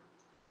 4,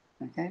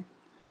 okay?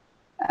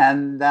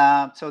 And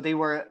so they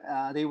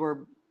were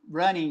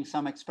running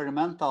some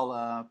experimental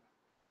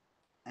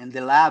in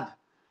the lab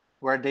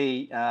where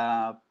they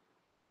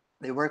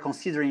were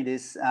considering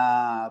this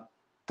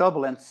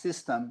turbulent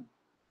system,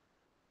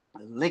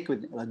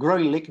 a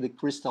growing liquid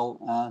crystal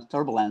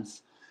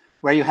turbulence,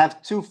 where you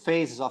have two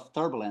phases of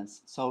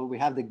turbulence. So we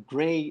have the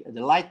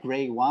light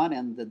gray one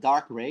and the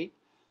dark gray.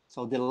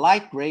 So the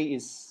light gray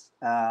is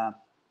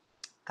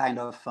kind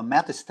of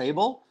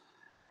metastable,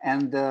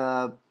 and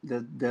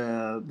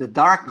the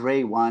dark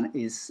gray one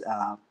is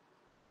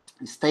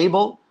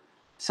stable,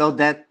 so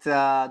that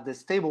the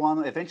stable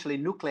one eventually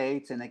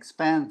nucleates and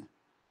expands,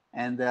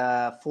 and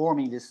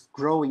forming this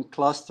growing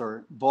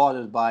cluster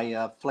bordered by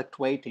a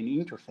fluctuating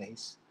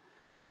interface.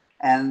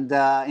 And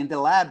in the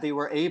lab, they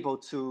were able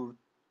to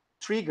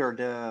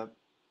trigger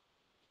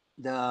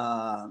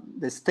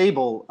the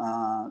stable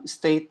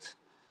state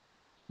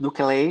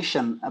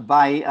nucleation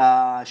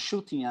by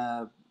shooting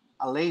a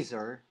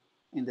laser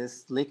in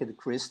this liquid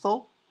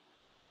crystal.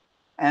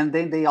 And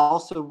then they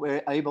also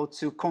were able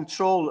to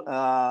control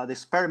the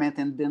experiment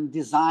and then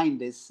design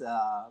this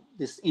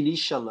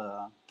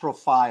initial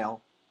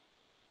profile,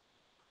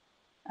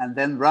 and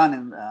then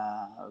run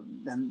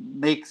and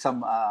make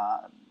some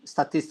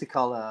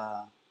statistical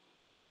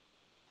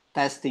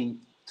testing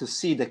to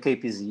see the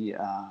KPZ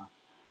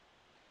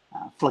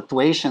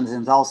fluctuations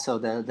and also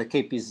the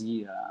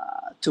KPZ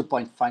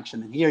two-point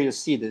function. And here you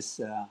see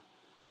this.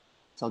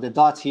 So the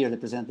dots here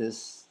represent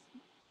this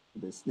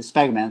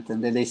fragment,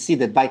 and then they see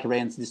the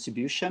bike-variance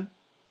distribution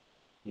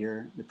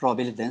here, the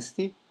probability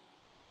density,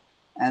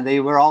 and they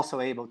were also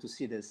able to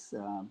see this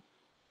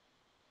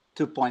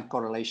two-point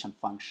correlation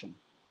function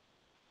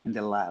in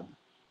the lab.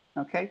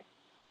 Okay.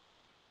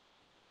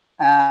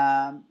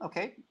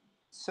 Okay.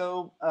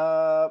 So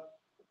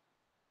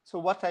so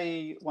what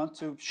I want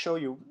to show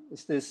you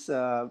is this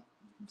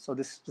so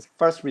this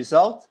first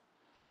result,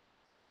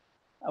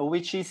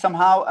 which is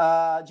somehow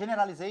a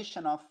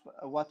generalization of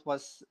what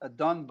was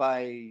done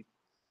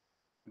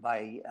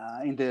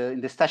in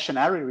the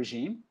stationary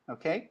regime.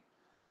 Okay,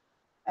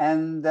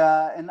 and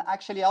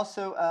actually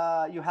also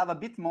you have a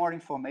bit more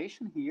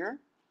information here,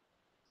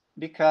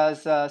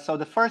 because so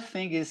the first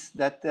thing is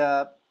that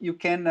you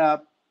can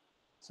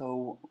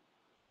so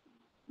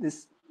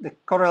the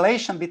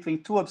correlation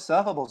between two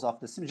observables of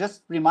the system.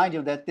 Just remind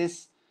you that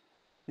this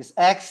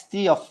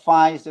xt of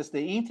phi is just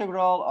the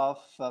integral of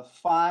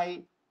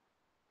phi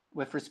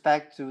with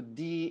respect to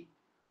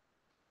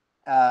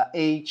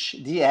h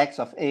dx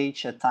of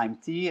h at time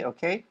t.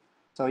 Okay,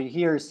 so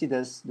here you see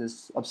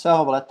this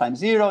observable at time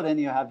 0, then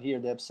you have here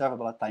the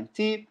observable at time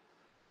t,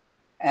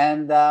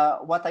 and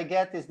what I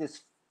get is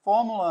this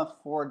formula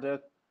for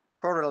the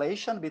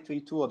correlation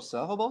between two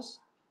observables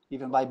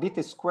given by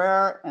beta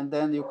square, and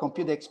then you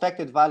compute the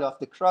expected value of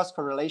the cross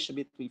correlation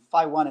between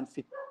phi 1 and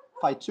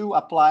phi 2,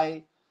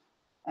 apply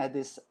at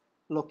this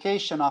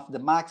location of the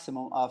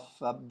maximum of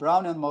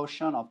Brownian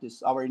motion of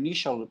this, our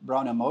initial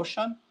Brownian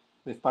motion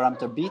with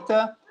parameter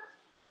beta,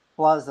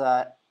 plus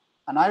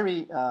an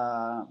Airy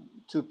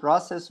 2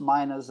 process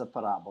minus a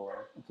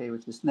parabola, okay,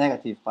 with this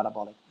negative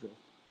parabolic drift.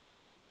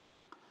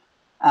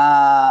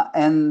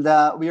 And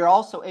we are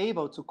also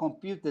able to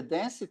compute the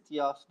density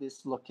of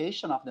this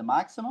location of the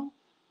maximum.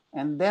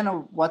 And then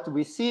what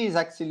we see is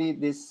actually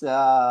this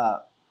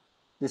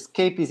this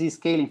KPZ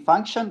scaling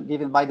function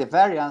given by the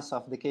variance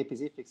of the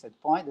KPZ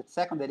fixed point, the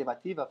second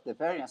derivative of the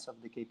variance of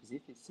the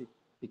KPZ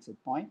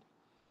fixed point,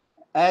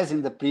 as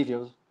in the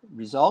previous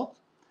result.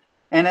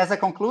 And as a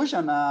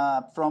conclusion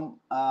from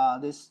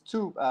these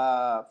two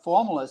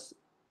formulas,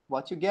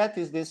 what you get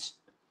is this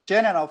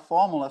general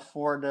formula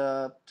for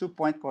the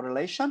two-point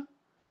correlation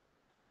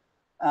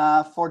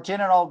for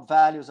general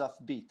values of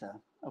beta.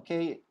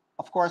 Okay,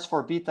 of course,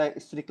 for beta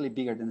is strictly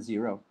bigger than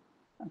 0.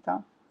 Okay,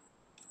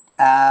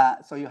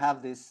 so you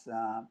have this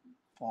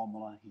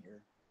formula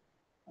here.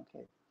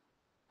 Okay,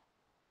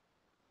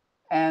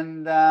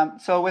 and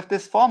so with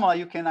this formula,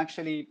 you can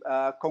actually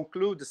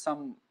conclude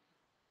some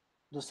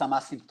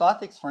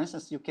asymptotics. For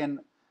instance, you can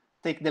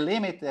take the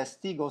limit as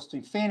t goes to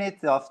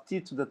infinity of t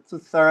to the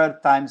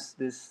 2/3 times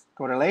this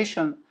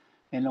correlation,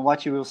 and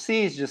what you will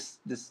see is just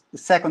the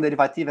second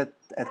derivative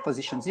at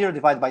position 0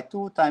 divided by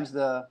 2 times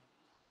the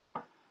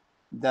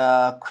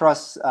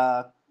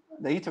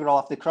integral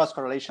of the cross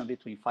correlation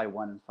between phi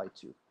 1 and phi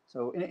 2.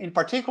 So in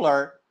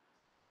particular,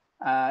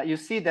 you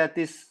see that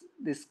this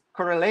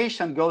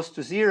correlation goes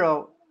to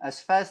 0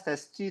 as fast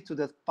as t to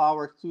the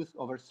power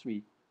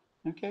 2/3.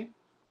 Okay.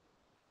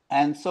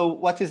 And so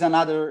what is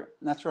another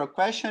natural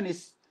question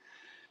is,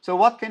 so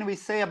what can we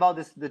say about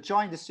the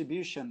joint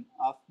distribution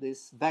of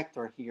this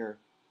vector here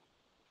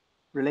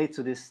relate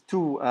to this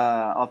two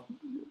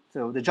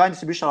so the joint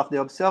distribution of the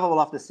observable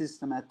of the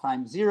system at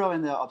time 0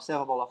 and the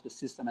observable of the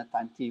system at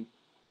time t.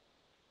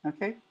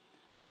 Okay,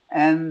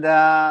 and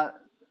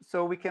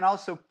so we can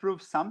also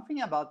prove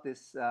something about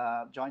this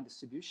joint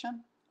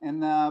distribution,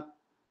 and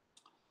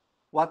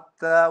what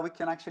we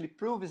can actually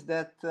prove is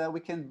that we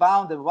can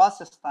bound the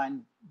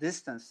Wasserstein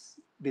distance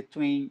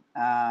between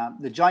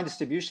the joint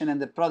distribution and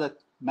the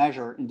product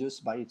measure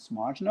induced by its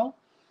marginal.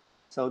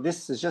 So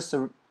this is just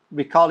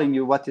recalling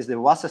you what is the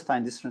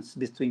Wasserstein distance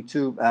between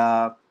two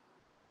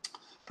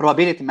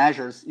probability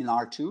measures in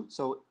R2.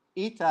 So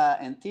eta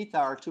and theta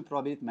are two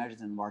probability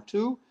measures in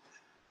R2,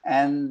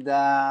 and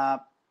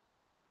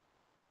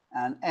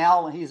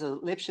L is a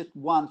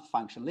Lipschitz-1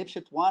 function.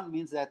 Lipschitz-1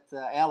 means that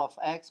L of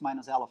x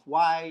minus L of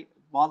y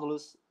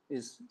modulus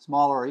is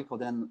smaller or equal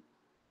than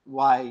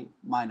y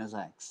minus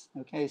x.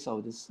 Okay,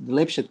 so the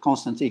Lipschitz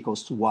constant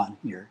equals to 1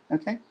 here.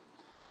 Okay,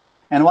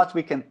 and what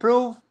we can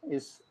prove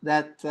is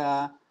that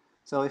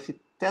so if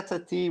theta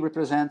t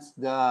represents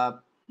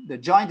the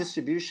joint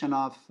distribution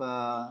of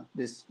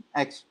this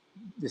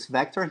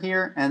vector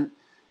here, and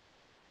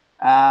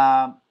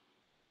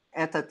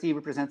eta t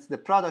represents the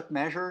product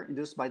measure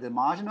induced by the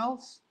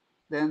marginals,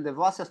 then the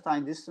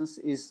Wasserstein distance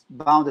is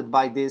bounded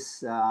by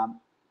this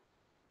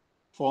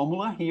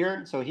formula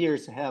here. So here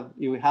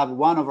you have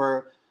 1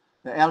 over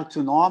the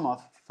L2 norm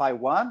of phi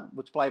 1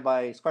 multiplied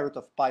by square root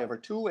of pi over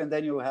 2, and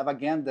then you have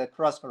again the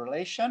cross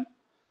correlation,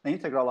 the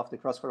integral of the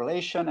cross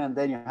correlation, and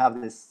then you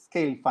have this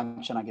scaling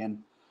function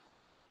again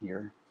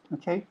here.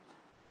 Okay,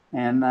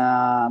 and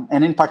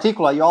in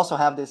particular, you also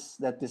have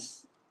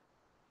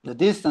the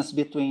distance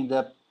between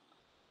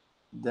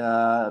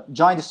the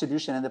joint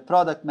distribution and the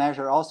product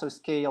measure also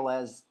scale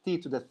as t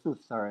to the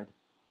 2/3.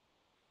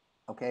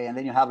 Okay, and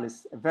then you have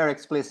this very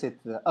explicit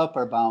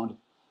upper bound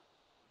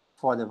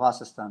for the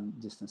Wasserstein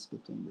distance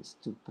between these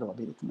two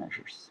probability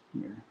measures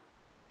here.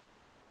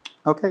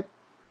 Okay,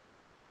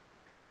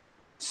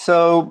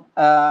 so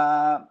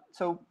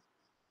so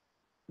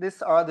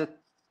these are the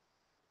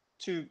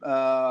two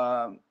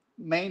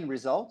main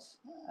results,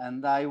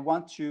 and I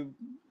want to,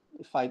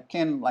 if I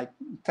can, like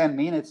 10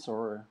 minutes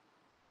or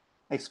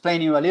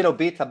explain you a little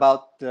bit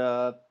about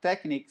the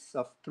techniques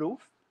of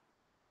proof,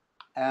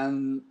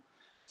 and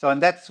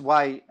that's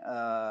why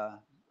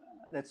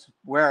that's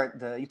where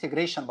the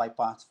integration by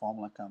parts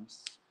formula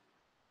comes.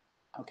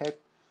 Okay,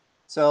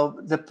 so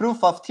the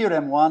proof of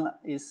theorem 1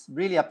 is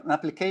really an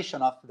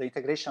application of the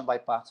integration by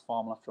parts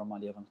formula from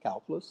Malliavin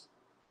calculus.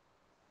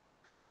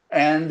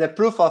 And the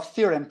proof of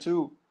theorem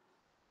 2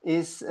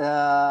 is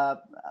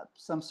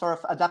some sort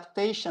of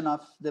adaptation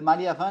of the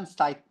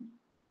Malliavin-Stein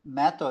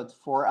method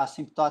for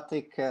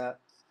asymptotic.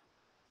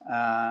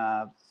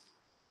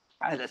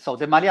 So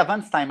the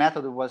Malliavin-Stein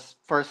method was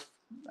first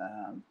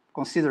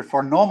considered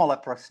for normal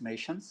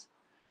approximations.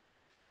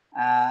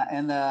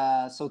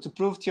 So to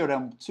prove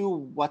theorem 2,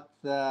 what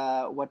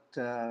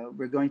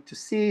we're going to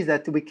see is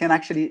that we can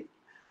actually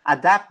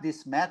adapt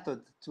this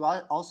method to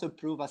also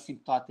prove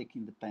asymptotic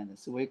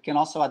independence. So we can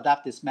also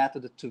adapt this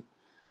method to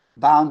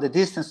bound the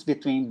distance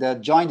between the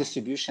joint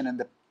distribution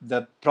and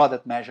the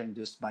product measure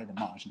induced by the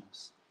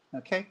marginals.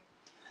 Okay,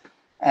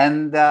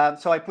 and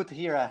so I put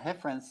here a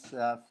reference.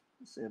 So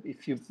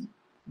if you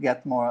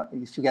get more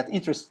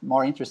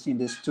interest in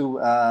these two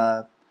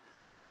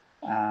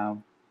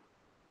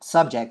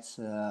subjects,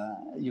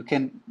 you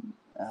can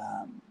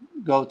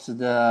go to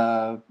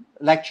the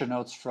lecture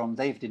notes from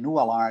Dave de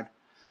Nouillard,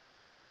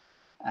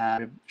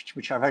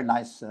 which are very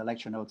nice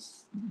lecture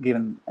notes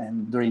given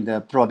during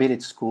the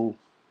probability school,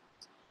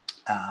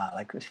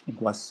 like I think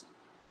it was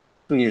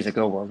 2 years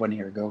ago or 1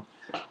 year ago.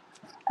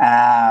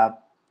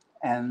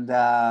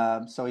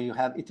 So you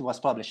have, it was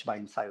published by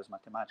Ensaios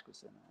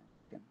Matemáticos, and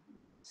you can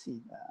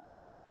see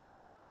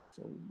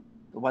so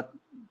what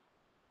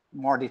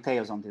more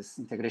details on this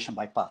integration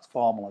by parts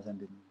formulas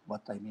and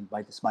what I mean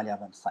by this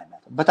Malliavin-Stein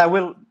method. But I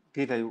will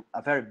give you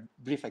a very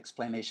brief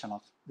explanation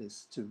of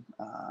these two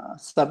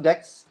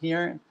subjects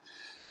here.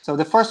 So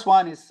the first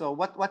one is, so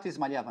what is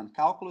Malliavin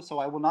calculus? So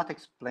I will not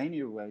explain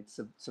you. It's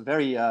a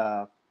very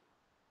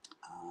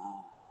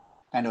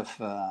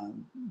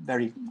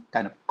very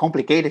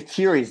complicated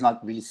theory. It's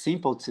not really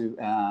simple to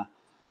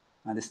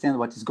understand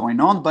what is going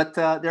on, but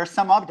there are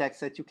some objects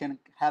that you can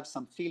have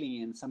some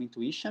feeling and some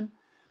intuition.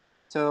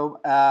 So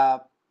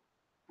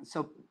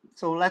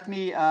so let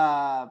me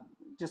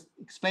just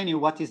explain you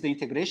what is the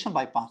integration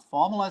by part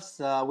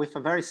formulas with a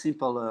very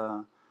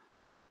simple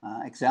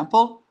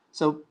example.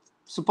 So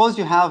suppose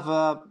you have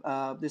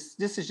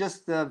this is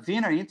just the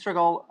Wiener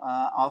integral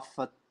of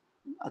a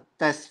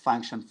test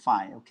function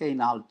phi, okay,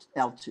 now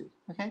L2,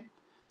 okay?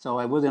 So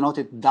I will denote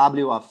it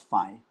W of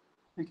phi,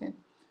 okay?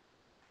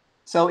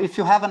 So if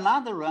you have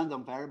another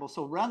random variable,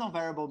 so random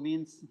variable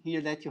means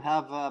here that you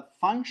have a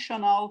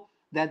functional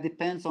that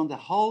depends on the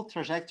whole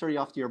trajectory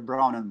of your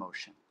Brownian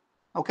motion,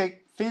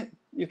 okay?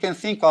 You can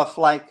think of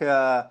like,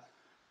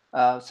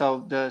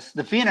 so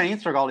the Wiener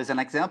integral is an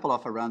example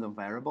of a random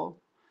variable.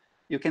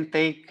 You can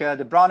take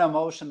the Brownian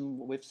motion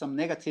with some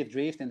negative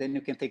drift, and then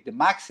you can take the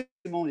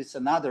maximum, it's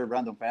another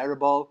random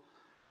variable,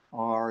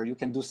 or you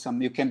can do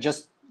some, you can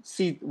just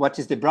see what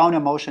is the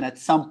Brownian motion at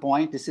some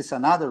point. This is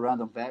another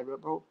random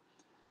variable,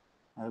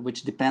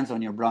 which depends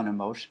on your Brownian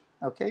motion,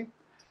 okay?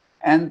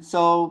 And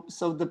so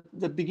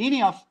the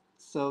beginning of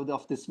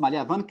this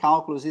Malliavin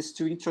calculus is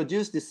to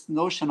introduce this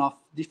notion of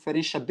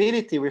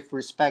differentiability with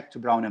respect to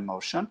Brownian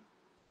motion.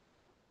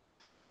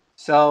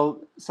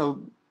 So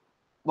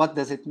what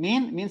does it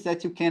mean? It means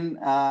that you can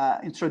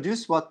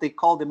introduce what they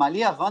call the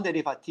Malliavin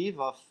derivative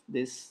of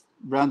this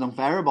random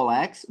variable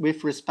x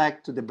with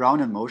respect to the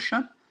Brownian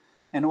motion.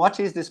 And what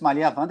is this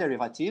Malliavin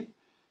derivative?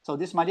 So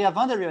this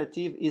Malliavin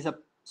derivative is a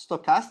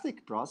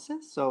stochastic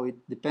process, so it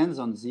depends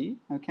on z,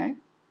 okay?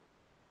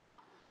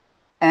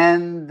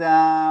 And in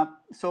the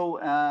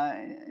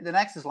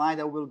next slide,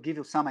 I will give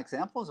you some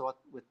examples of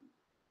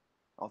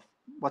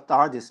what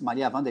are these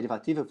Malliavin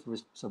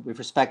derivatives with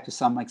respect to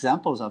some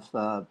examples of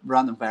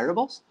random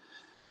variables.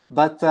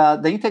 But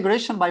the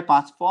integration by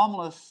parts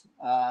formulas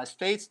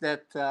states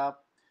that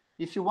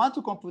if you want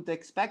to compute the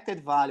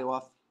expected value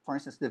of, for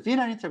instance, the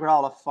Wiener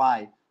integral of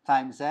phi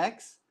times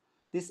x,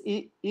 this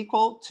is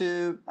equal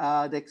to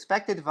the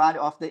expected value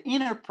of the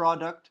inner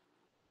product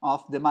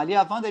of the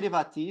Malliavin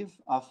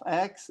derivative of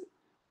x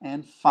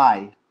and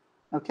phi,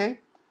 okay?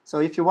 So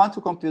if you want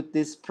to compute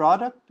this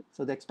product,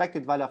 so the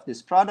expected value of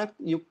this product,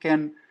 you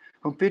can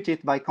compute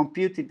it by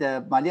computing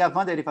the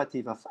Malliavin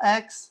derivative of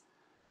x,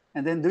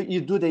 and then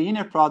you do the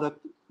inner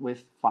product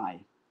with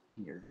phi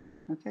here,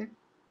 okay?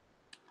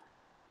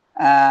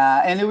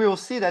 And we will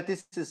see that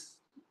this is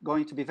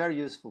going to be very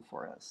useful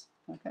for us,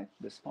 okay,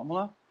 this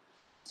formula.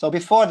 So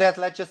before that,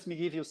 let's just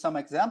give you some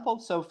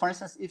examples. So for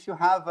instance, if you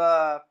have,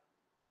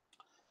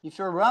 if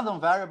your random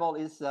variable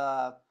is,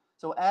 so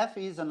f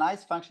is a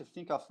nice function,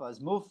 think of a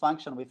smooth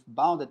function with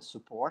bounded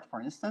support,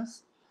 for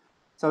instance.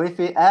 So if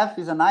f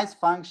is a nice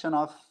function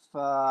of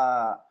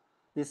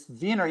this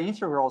Wiener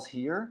integrals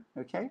here,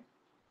 okay?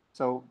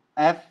 So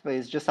f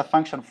is just a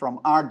function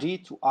from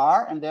Rd to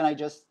R, and then I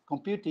just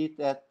compute it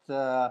at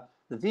the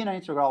Wiener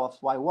integral of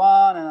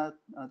y1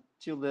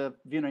 until the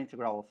Wiener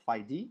integral of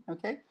phi d,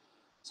 okay?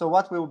 So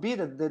what will be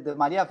the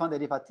Malliavin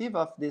derivative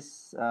of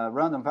this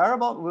random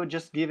variable? We'll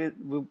just give it,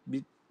 will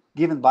be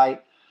given by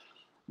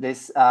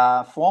this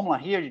formula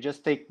here. You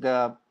just take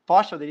the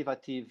partial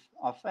derivative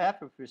of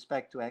f with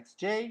respect to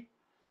xj,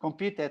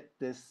 compute at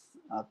this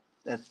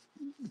at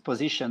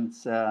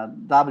positions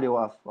W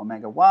of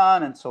omega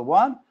 1 and so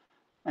on,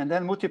 and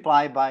then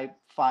multiply by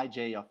phi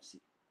j of z.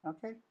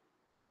 Okay.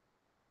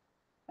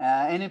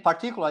 And in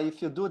particular,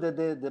 if you do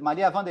the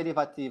Malliavin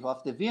derivative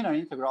of the Wiener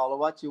integral,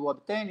 what you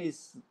obtain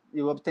is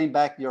you obtain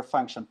back your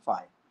function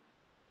phi.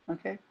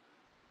 Okay.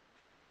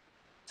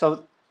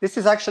 So this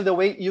is actually the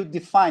way you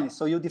define it.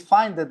 So you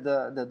define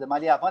the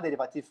Malliavin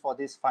derivative for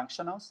these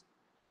functionals.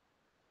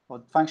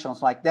 For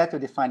functions like that, you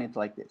define it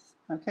like this.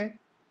 Okay.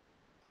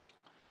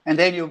 And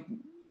then you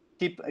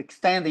keep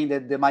extending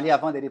the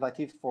Malliavin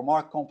derivative for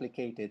more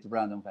complicated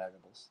random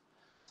variables.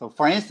 So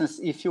for instance,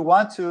 if you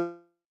want to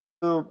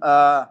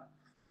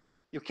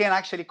you can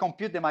actually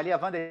compute the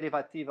Malliavin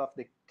derivative of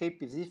the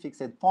KPZ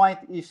fixed point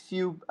if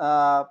you,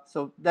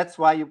 so that's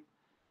why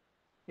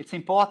it's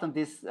important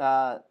this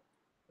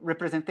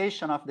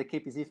representation of the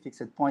KPZ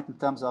fixed point in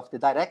terms of the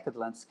directed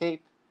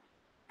landscape,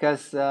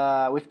 because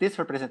with this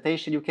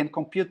representation, you can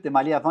compute the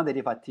Malliavin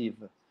derivative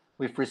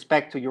with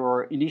respect to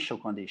your initial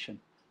condition,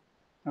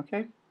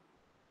 okay?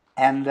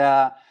 And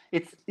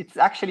it's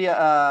actually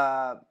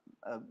a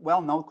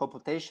well-known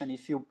computation.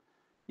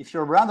 If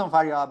your random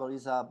variable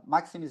is a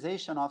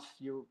maximization of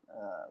you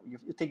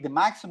take the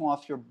maximum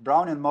of your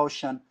Brownian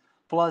motion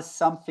plus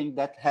something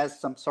that has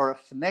some sort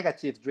of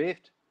negative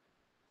drift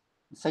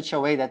in such a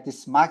way that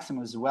this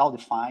maximum is well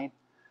defined,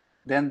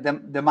 then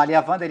the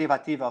Malliavin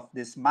derivative of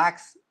this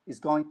max is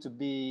going to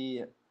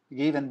be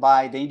given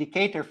by the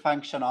indicator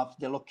function of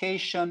the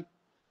location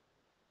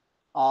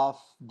of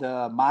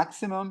the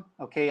maximum,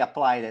 okay,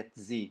 applied at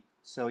z.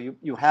 So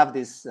you have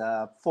this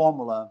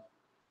formula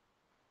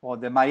or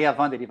the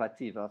Malliavin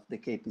derivative of the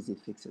KPZ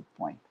fixed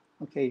point,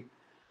 okay,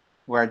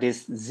 where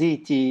this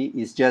zt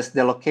is just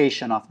the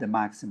location of the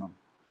maximum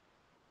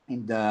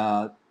in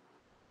the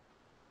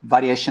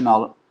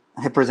variational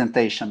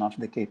representation of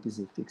the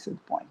KPZ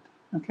fixed point,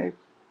 okay.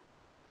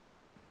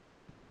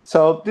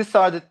 So these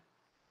are the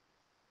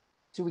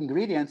two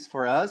ingredients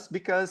for us,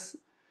 because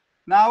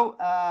now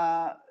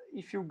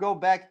if you go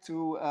back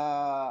to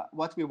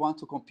what we want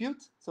to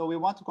compute, so we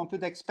want to compute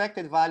the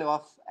expected value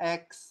of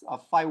x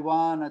of phi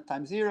 1 at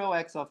time 0,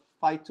 x of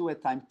phi 2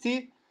 at time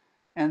t.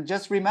 And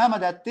just remember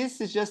that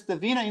this is just the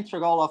Wiener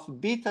integral of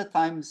beta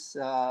times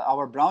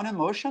our Brownian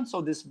motion.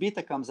 So this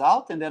beta comes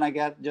out, and then I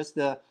get just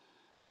the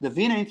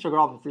Wiener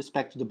integral with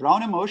respect to the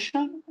Brownian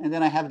motion. And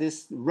then I have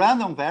this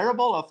random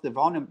variable of the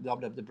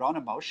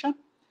Brownian motion.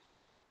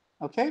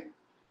 Okay.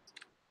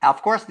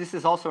 Of course, this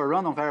is also a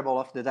random variable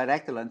of the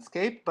directed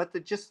landscape, but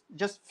it just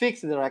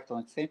fix the directed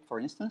landscape, for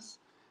instance,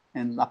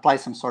 and apply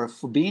some sort of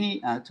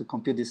Fubini to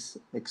compute this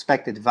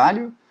expected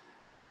value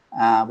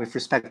with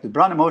respect to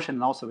Brownian motion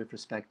and also with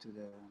respect to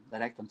the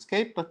directed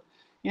landscape. But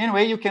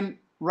anyway, you can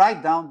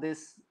write down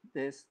this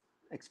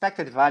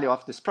expected value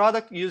of this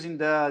product using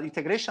the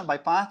integration by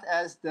part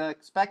as the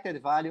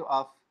expected value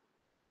of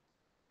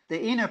the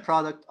inner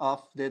product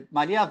of the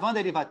Malliavin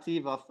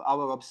derivative of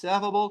our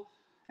observable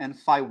and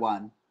phi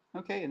 1.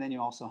 Okay, and then you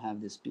also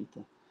have this beta.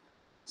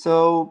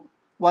 So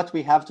what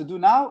we have to do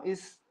now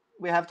is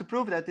we have to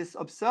prove that this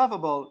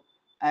observable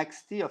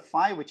xt of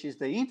phi, which is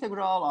the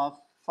integral of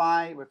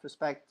phi with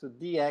respect to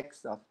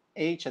dx of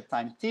h at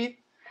time t,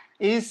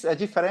 is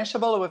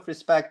differentiable with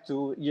respect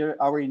to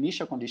our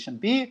initial condition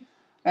b,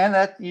 and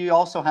that you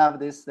also have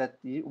this, that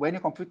when you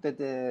compute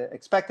the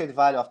expected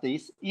value of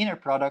this inner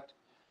product,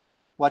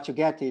 what you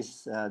get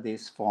is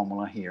this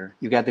formula here.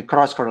 You get the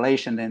cross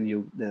correlation, then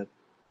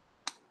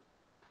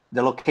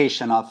the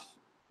location of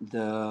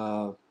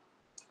the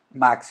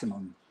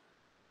maximum.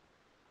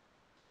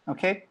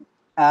 Okay,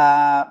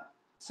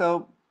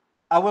 so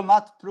I will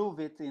not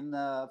prove it in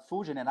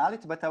full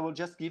generality, but I will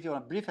just give you a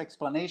brief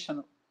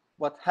explanation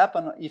what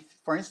happens if,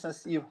 for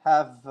instance, you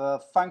have a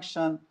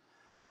function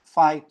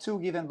phi 2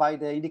 given by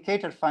the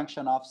indicator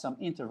function of some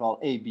interval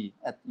ab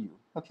at u.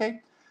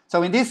 Okay,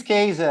 so in this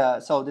case,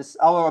 so this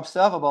our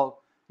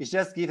observable is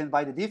just given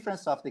by the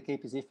difference of the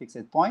KPZ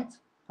fixed point.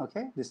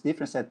 Okay, this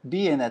difference at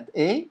b and at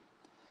a.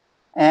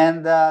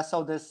 And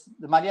so the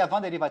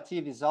Malliavin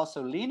derivative is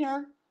also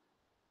linear.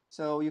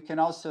 So you can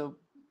also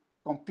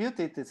compute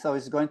it. So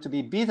it's going to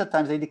be beta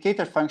times the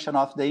indicator function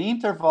of the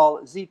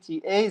interval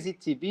zta,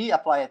 ztb,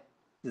 apply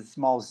the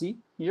small z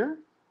here.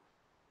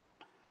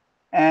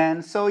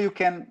 And so you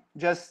can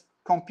just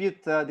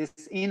compute this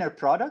inner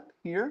product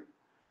here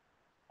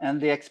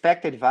and the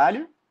expected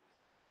value.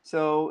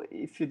 So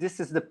if this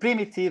is the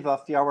primitive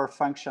of our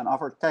function,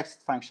 of our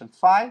text function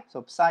phi,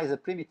 so psi is a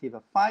primitive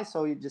of phi,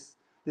 so you just,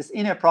 this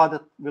inner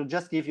product will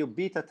just give you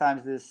beta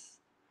times this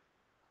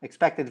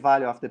expected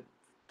value of the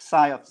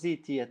psi of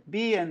zt at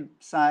b and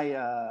psi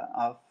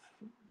of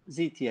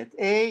zt at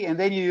a, and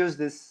then you use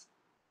this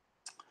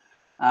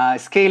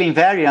scaling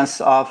variance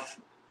of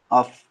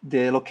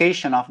the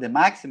location of the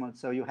maximum.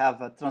 So you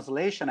have a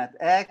translation at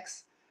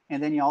x,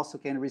 and then you also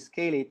can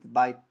rescale it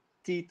by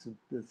t to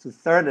the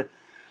third.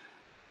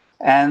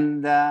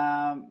 And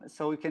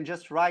so we can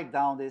just write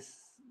down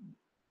this,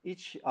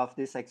 each of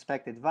this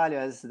expected value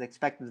as the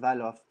expected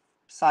value of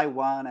psi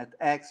 1 at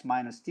x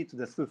minus t to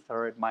the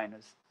third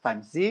minus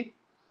times z.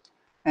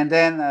 And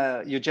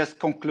then you just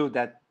conclude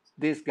that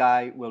this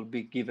guy will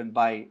be given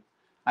by,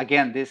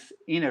 again, this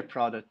inner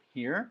product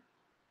here,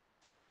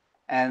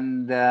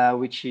 and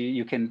which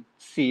you can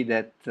see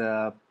that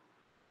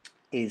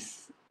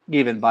is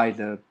given by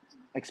the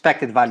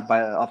expected value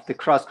of the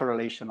cross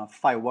correlation of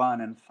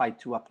phi1 and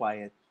phi2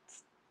 applied at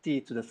t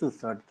to the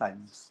 2/3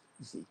 times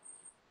z.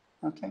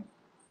 Okay.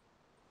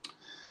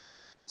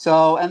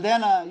 So, and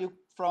then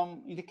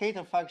from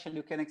indicator function,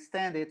 you can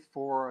extend it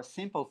for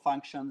simple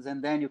functions,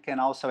 and then you can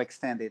also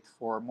extend it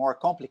for more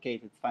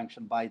complicated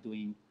function by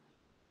doing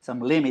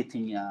some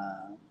limiting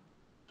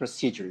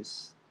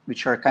procedures,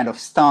 which are kind of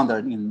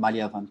standard in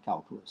Malliavin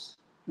calculus.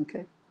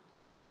 Okay.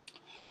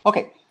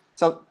 Okay.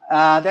 So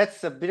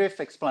that's a brief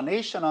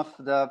explanation of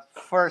the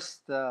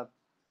first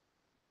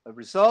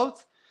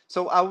result.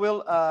 So I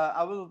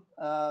will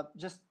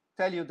just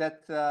tell you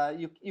that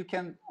you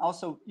can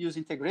also use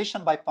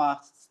integration by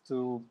parts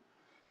to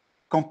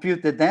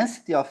compute the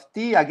density of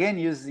t, again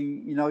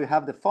using, you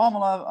have the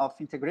formula of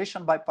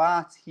integration by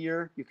parts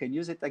here. You can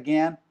use it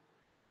again,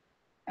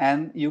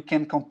 and you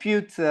can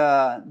compute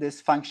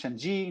this function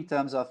g in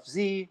terms of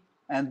z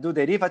and do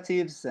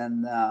derivatives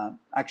and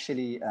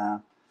actually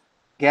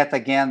get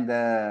again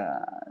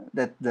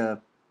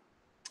the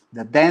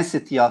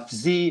density of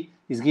z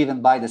is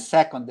given by the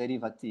second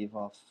derivative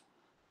of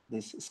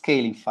this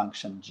scaling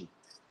function g.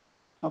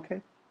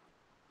 Okay.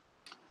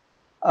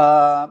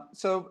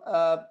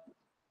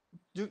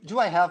 Do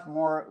I have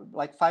more,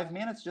 like 5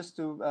 minutes, just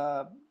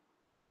to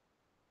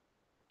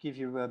give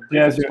you a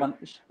brief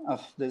explanation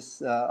of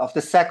this of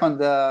the second?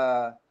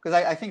 Because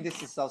I think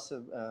this is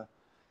also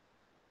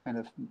kind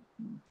of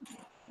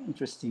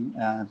interesting.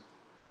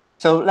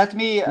 So let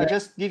me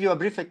just give you a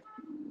brief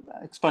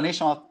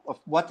explanation of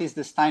what is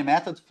the Stein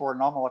method for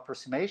normal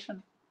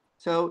approximation.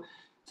 So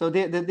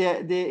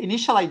the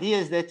initial idea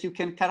is that you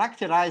can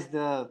characterize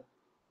the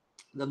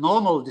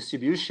normal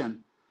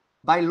distribution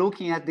by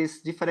looking at this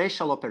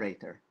differential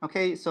operator.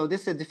 Okay, so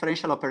this is a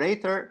differential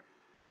operator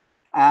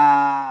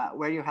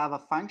where you have a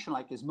function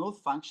like a smooth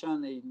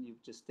function, and you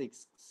just take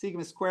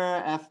sigma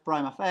square f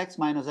prime of x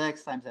minus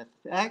x times f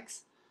of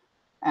x.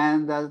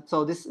 And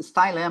so this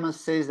Stein lemma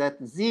says that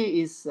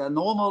z is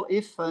normal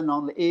if and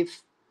only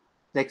if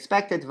the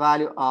expected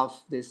value of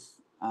this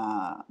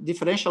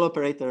differential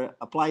operator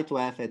applied to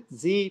f at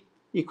z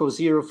equals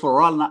 0 for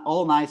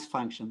all nice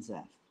functions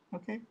f.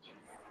 Okay.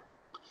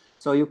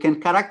 So you can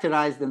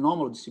characterize the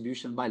normal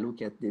distribution by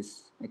looking at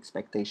these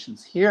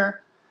expectations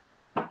here.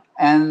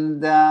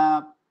 And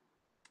the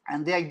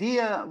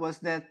idea was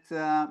that,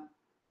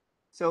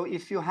 so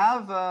if you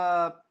have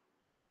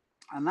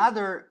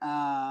another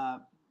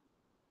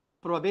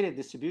probability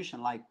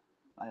distribution, like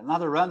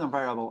another random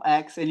variable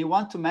x, and you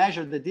want to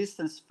measure the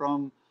distance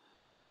from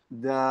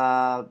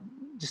the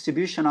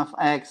distribution of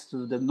x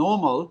to the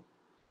normal,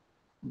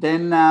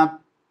 then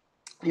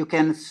you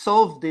can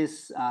solve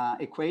this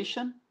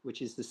equation,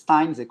 which is the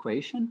Stein's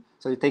equation.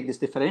 So you take this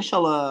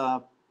differential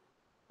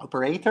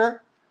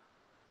operator,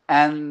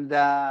 and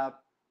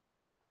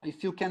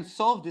if you can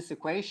solve this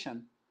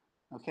equation,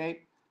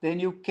 okay, then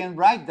you can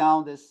write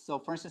down this. So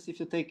for instance, if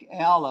you take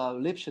L,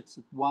 Lipschitz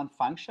one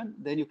function,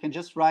 then you can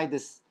just write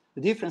this,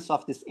 the difference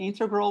of these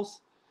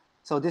integrals.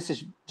 So this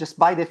is just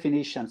by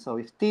definition. So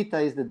if theta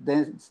is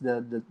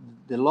the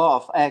law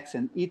of x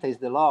and eta is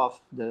the law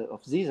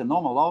of z, the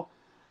normal law,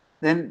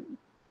 then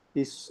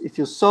if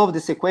you solve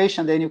this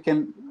equation, then you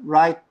can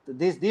write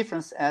this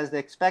difference as the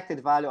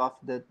expected value of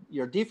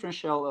your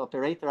differential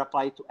operator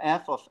applied to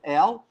f of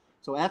L.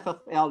 So f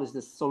of L is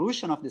the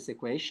solution of this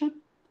equation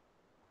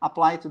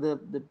applied to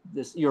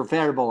your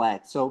variable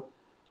x. So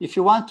if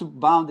you want to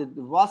bound the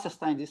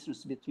Wasserstein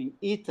distance between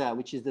eta,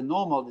 which is the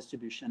normal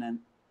distribution, and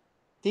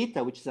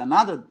theta, which is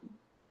another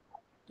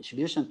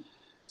distribution,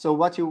 so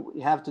what you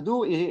have to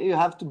do is you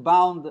have to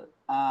bound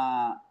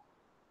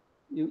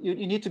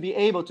you need to be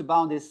able to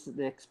bound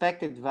the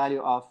expected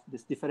value of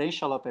this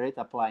differential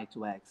operator applied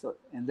to x,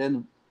 and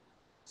then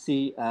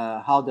see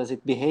how does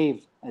it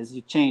behave as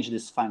you change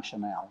this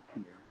function L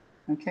here.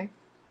 Okay.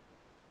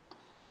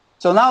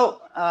 So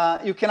now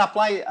you can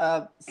apply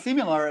a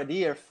similar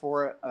idea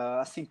for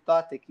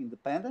asymptotic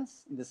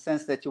independence, in the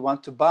sense that you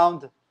want to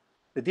bound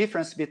the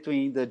difference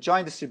between the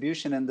joint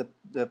distribution and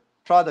the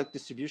product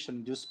distribution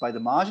induced by the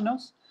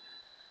marginals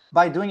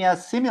by doing a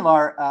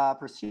similar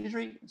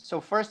procedure. So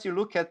first you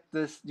look at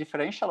this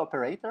differential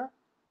operator.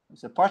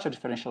 It's a partial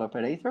differential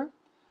operator.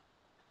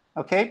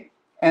 Okay,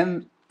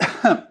 and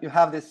you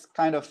have this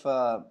kind of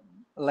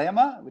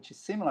lemma, which is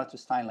similar to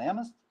Stein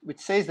lemmas, which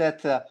says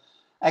that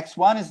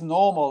x1 is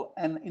normal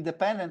and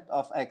independent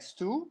of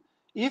x2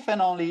 if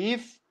and only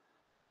if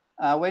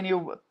when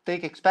you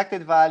take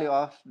expected value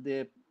of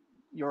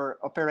your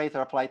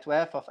operator applied to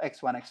f of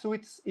x1, x2,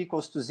 it's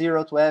equals to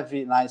 0 to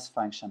every nice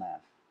function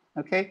f.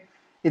 Okay,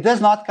 it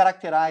does not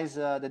characterize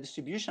the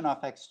distribution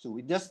of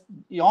x2.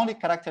 You only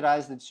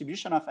characterize the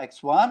distribution of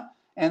x1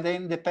 and the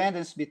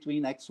independence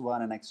between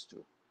x1 and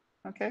x2.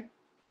 Okay.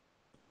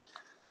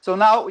 So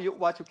now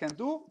what you can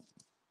do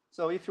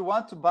So if you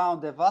want to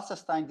bound the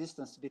Wasserstein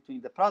distance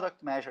between the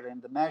product measure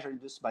and the measure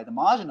induced by the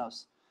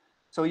marginals,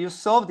 so you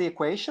solve the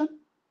equation,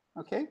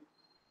 okay?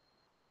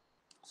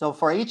 So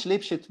for each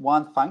Lipschitz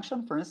 1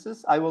 function, for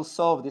instance, I will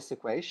solve this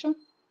equation,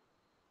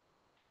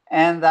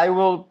 and I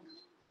will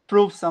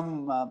prove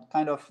some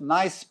kind of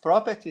nice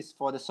properties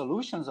for the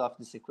solutions of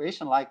this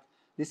equation, like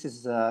this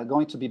is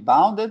going to be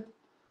bounded.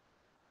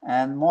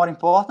 And more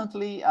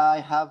importantly,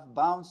 I have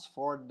bounds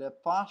for the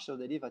partial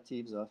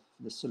derivatives of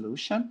the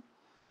solution.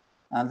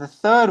 And the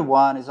third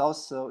one is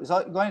also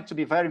going to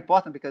be very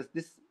important, because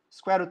this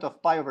square root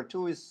of pi over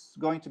 2 is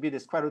going to be the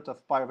square root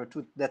of pi over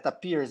 2 that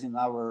appears in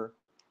our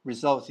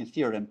results in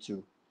theorem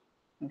 2.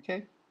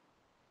 Okay.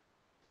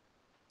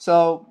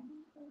 So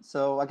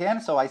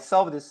I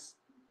solve this.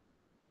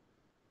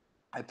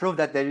 I prove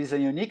that there is a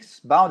unique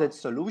bounded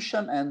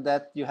solution, and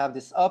that you have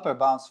this upper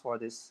bounds for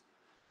this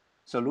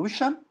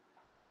solution.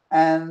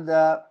 And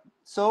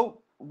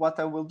so what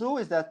I will do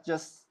is that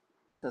just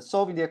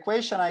solving the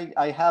equation,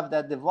 I have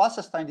that the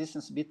Wasserstein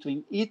distance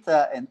between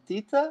eta and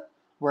theta,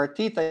 where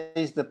theta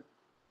is the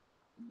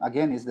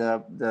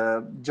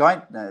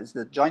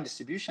joint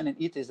distribution,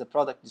 and eta is the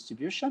product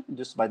distribution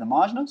induced by the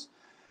marginals.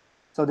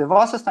 So the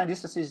Wasserstein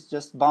distance is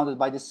just bounded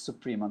by this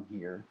supremum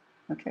here,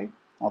 okay,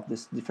 of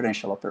this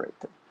differential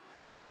operator.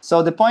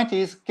 So the point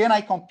is, can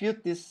I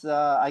compute this?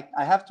 I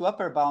have to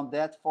upper bound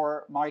that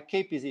for my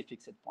KPZ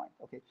fixed point.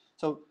 Okay,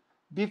 so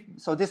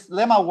this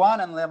lemma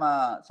 1 and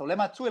lemma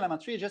 2 and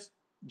lemma 3 are just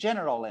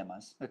general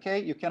lemmas. Okay,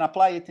 you can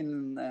apply it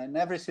in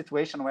every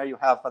situation where you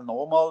have a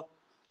normal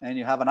and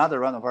you have another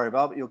random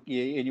variable,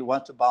 and you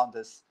want to bound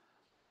this.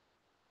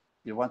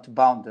 You want to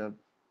bound the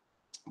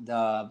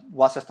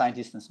Wasserstein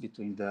distance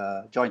between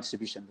the joint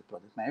distribution and the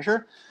product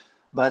measure.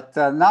 But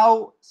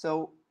now,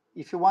 so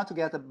if you want to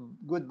get a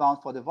good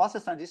bound for the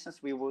Wasserstein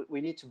distance,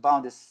 we need to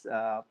bound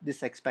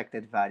this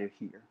expected value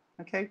here.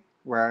 Okay,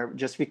 we're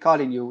just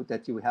recalling you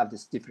that you have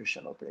this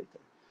differential operator.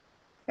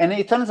 And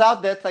it turns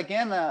out that,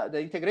 again, the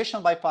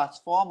integration by parts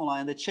formula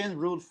and the chain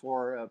rule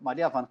for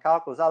Malliavin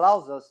calculus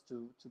allows us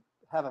to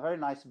have a very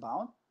nice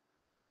bound.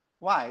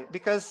 Why?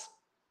 Because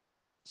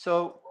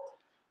so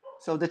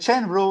the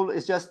chain rule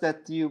is just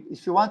that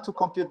if you want to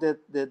compute the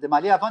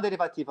Malliavin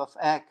derivative of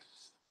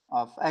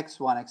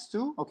x1,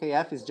 x2, okay,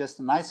 f is just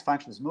a nice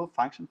function, smooth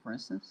function, for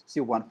instance,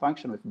 C1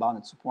 function with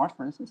bounded support,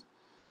 for instance,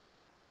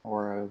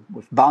 or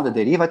with bounded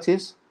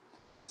derivatives.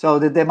 So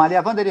the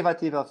Malliavin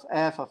derivative of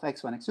f of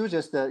x1, x2,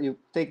 just you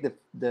take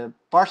the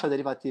partial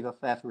derivative of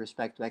f with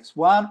respect to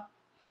x1,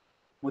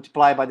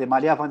 multiply by the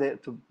Malliavin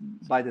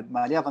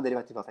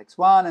derivative of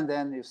x1, and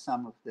then you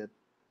sum of the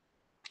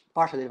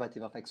partial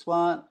derivative of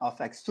x1, of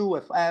x2,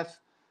 of f,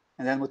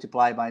 and then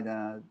multiply by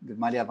the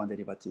Malliavin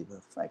derivative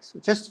of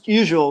x2. Just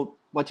usual,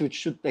 what you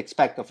should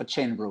expect of a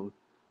chain rule,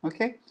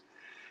 okay?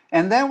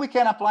 And then we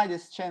can apply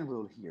this chain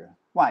rule here.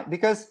 Why?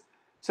 Because,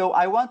 so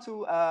I want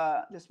to,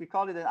 just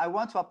recall it, that I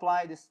want to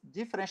apply this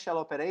differential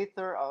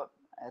operator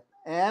at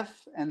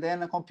f, and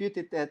then compute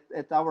it at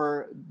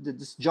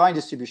this joint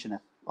distribution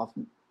of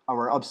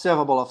our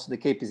observable of the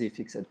KPZ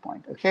fixed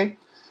point, okay?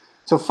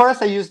 So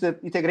first I use the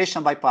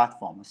integration by part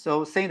formula.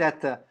 So saying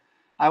that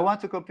I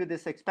want to compute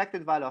this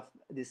expected value of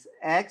this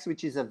x,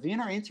 which is a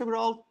Wiener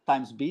integral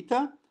times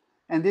beta,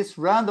 and this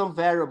random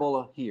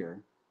variable here,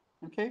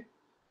 okay?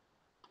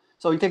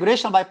 So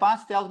integration by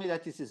parts tells me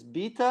that this is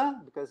beta,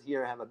 because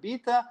here I have a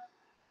beta,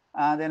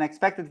 and then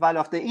expected value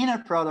of the inner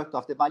product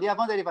of the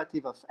Malliavin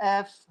derivative of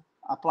f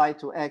applied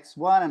to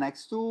x1 and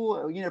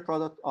x2, inner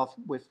product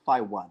with phi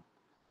 1.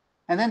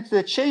 And then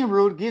the chain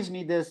rule gives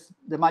me the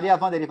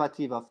Malliavin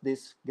derivative of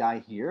this guy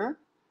here.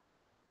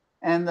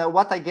 And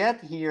what I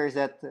get here is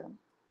that,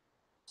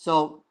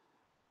 so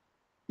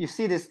you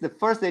see this, the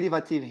first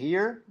derivative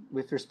here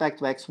with respect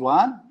to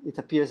x1, it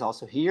appears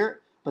also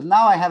here. But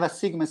now I have a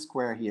sigma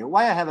square here.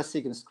 Why I have a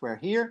sigma square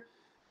here?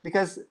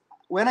 Because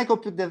when I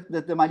compute the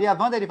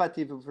Malliavin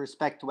derivative with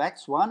respect to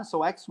x1, so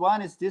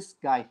x1 is this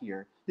guy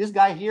here. This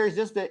guy here is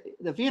just the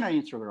Wiener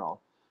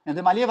integral. And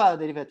the Malliavin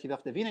derivative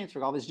of the Wiener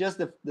integral is just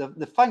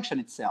the function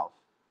itself.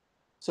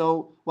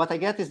 So what I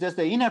get is just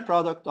the inner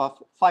product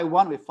of phi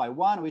 1 with phi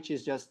 1, which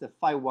is just the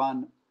phi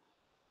 1,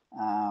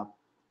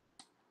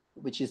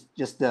 which is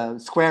just the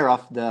square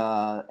of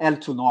the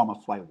L2 norm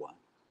of phi 1.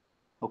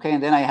 Okay,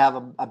 and then I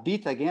have a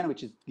beta again,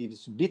 which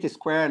gives beta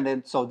square, and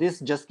then so this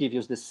just gives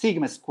you the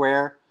sigma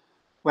square,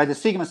 where the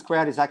sigma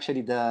square is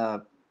actually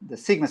the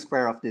sigma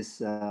square of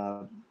this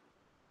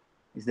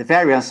is the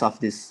variance of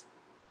this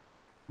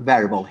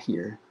variable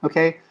here.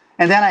 Okay,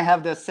 and then I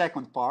have the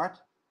second part,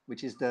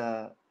 which is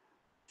the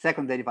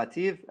second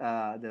derivative,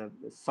 the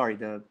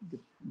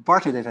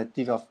partial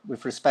derivative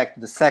with respect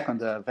to the second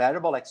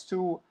variable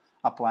x2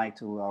 applied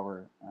to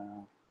our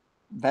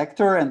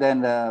vector, and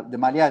then the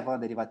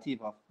Malliavin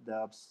derivative of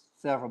the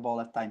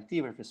observable at time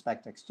t with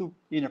respect to x2,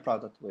 inner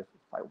product with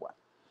phi 1.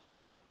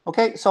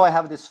 Okay, so I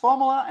have this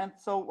formula, and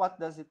so what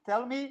does it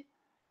tell me?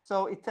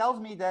 So it tells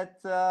me that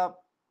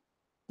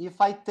if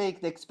I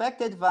take the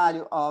expected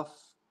value of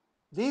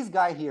this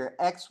guy here,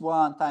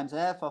 x1 times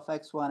f of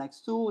x1,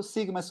 x2,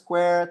 sigma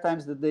square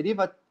times the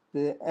derivative,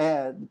 the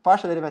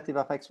partial derivative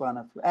of x1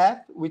 of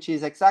f, which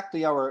is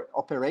exactly our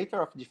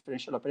operator of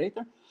differential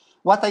operator,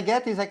 what I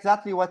get is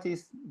exactly what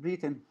is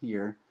written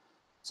here.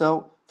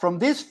 So from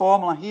this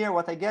formula here,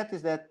 what I get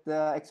is that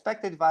the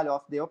expected value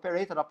of the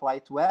operator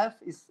applied to f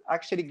is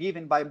actually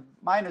given by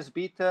minus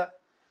beta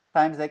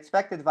times the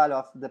expected value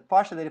of the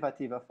partial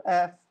derivative of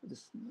f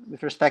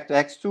with respect to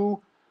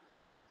x2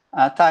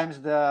 times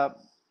the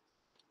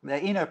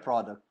inner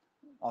product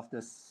of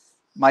this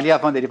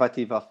Malliavin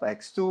derivative of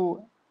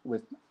x2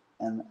 with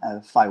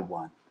phi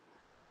 1.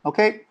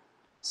 Okay,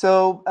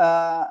 so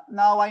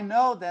now I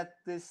know that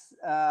this,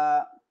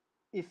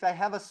 if I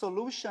have a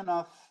solution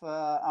of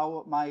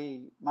my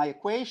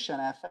equation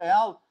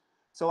FL,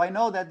 so I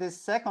know that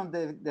this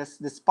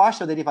this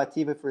partial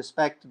derivative with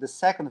respect to the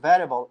second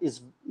variable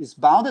is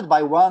bounded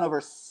by 1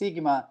 over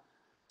sigma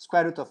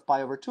square root of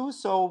pi over 2.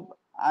 So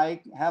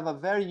I have a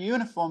very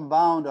uniform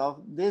bound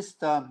of this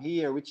term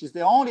here, which is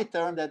the only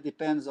term that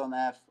depends on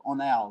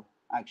L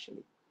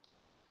actually.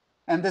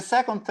 And the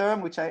second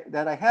term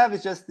that I have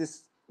is just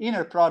this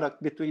inner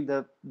product between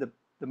the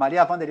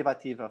Malliavin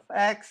derivative of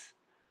x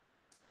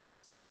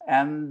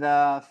and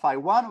phi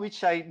 1,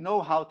 which I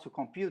know how to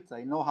compute.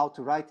 I know how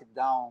to write it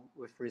down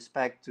with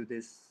respect to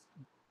this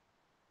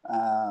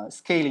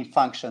scaling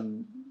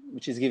function,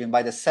 which is given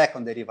by the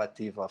second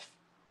derivative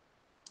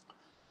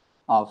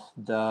of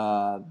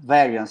the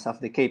variance of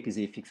the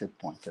KPZ fixed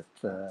point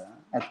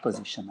at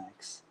position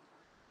x.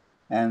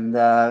 And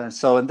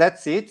so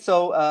that's it.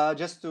 So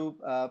just to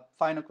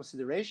final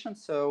consideration.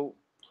 So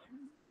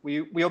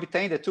we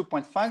obtain the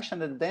 2-point function,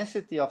 the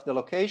density of the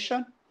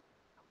location,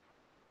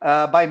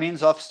 by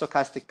means of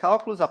stochastic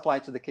calculus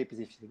applied to the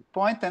KPZ fixed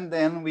point, and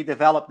then we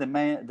develop the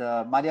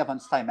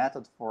Malliavin-Stein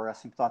method for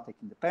asymptotic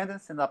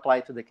independence and apply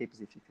it to the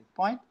KPZ fixed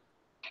point.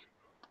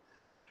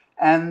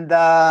 And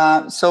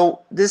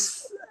so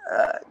this,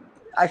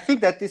 I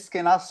think that this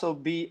can also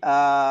be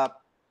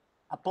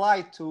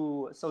applied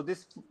to, so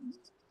this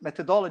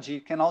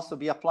methodology can also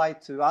be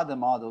applied to other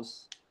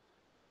models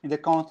in the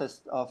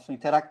context of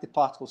interactive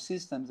particle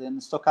systems and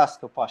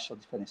stochastic partial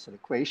differential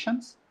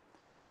equations.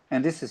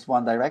 And this is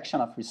one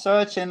direction of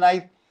research. And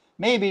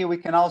maybe we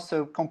can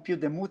also compute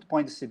the moot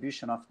point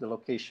distribution of the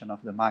location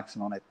of the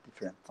maximum at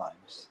different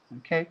times.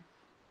 Okay.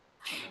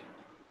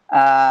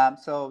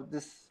 So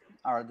these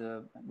are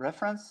the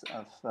reference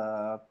of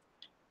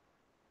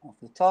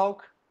the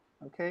talk.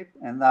 Okay.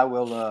 And I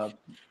will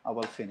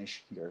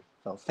finish here.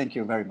 So thank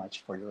you very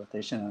much for your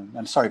attention. And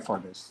I'm sorry for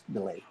this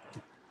delay.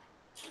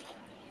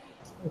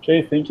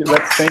 Okay, thank you.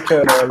 Let's thank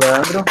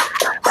Leandro.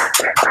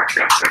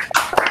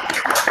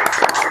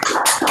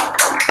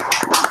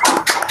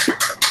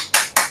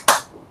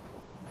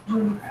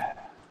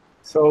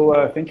 So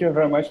thank you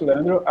very much,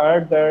 Leandro.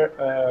 Are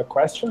there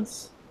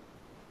questions?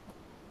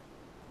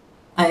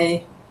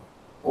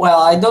 Well,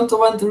 I don't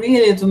want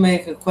really to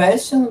make a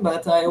question,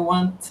 but I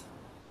want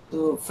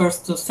to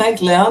first to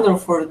thank Leandro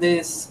for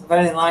this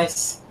very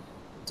nice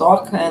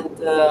talk,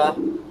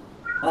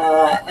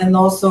 and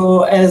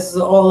also, as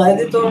all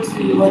editors,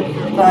 you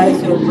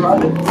advertise your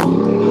product.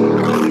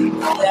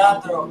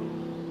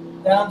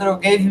 Leandro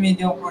gave me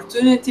the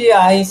opportunity.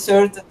 I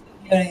inserted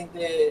here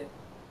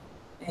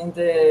in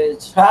the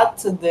chat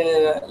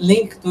the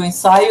link to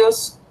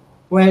ensayos,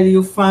 where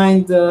you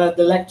find the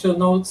lecture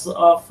notes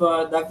of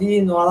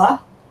David Noala,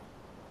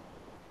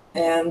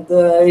 and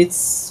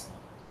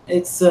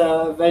it's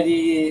a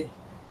very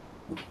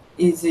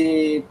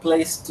easy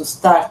place to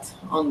start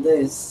on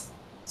this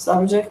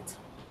subject.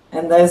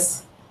 And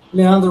as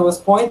Leandro was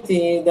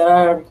pointing, there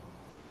are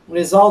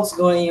results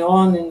going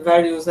on in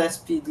various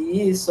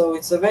SPDEs, so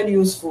it's a very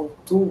useful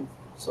tool.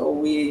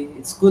 So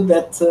it's good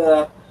that,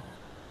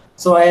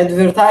 so I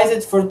advertise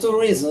it for two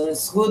reasons.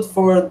 It's good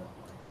for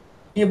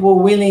people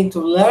willing to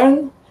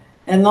learn,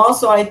 and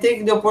also I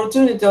take the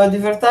opportunity to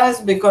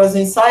advertise because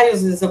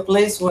ensayos is a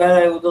place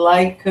where I would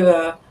like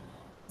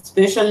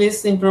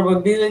specialists in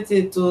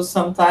probability to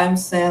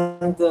sometimes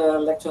send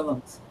lecture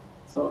notes.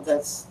 So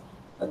that's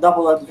a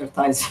double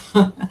advertise.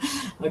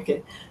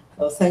 Okay,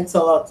 so thanks a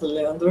lot,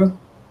 Leandro.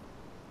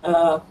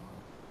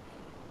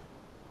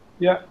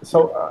 Yeah,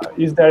 so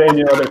is there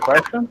any other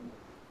question?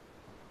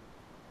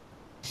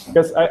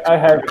 Because I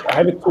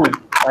have it too,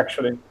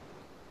 actually.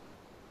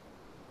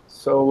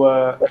 So,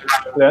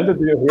 Leandro,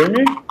 do you hear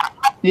me?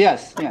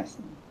 Yes, yes.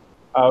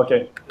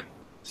 Okay.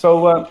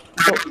 So,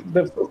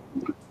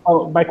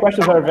 my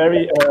questions are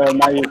very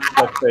naive,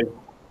 let's say.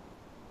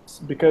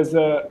 Because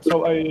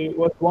so I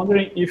was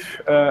wondering if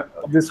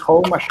this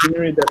whole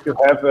machinery that you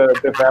have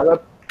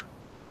developed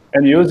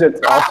and use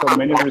it also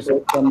many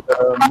results from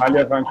the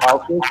Malliavin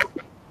calculus,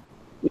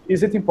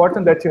 is it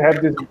important that you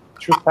have this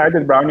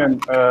two-sided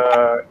Brownian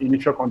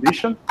initial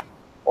condition,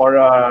 or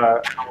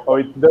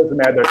it doesn't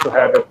matter to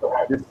have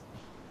this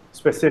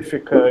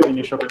specific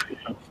initial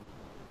condition?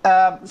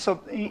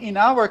 So in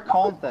our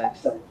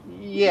context,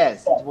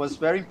 yes, it was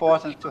very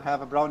important to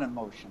have a Brownian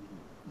motion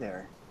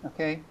there.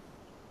 Okay.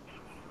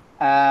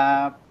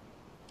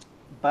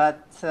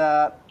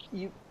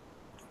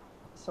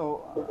 So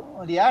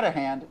on the other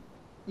hand,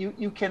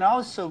 you can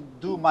also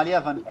do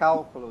Malliavin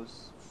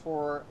calculus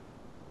for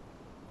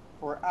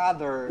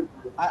other.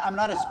 I'm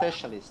not a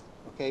specialist,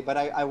 okay, but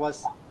I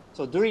was,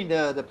 so during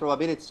the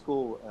probability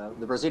school,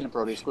 the Brazilian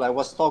probability school, I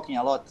was talking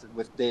a lot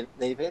with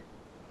David,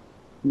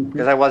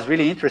 because I was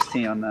really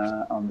interested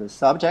on the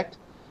subject.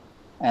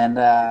 And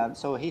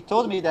so he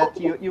told me that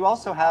you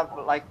also have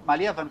like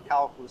Malliavin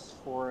calculus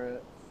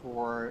for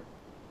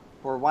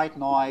white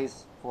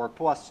noise, for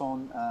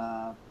Poisson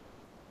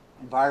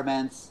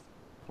environments,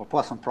 for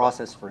Poisson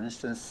process, for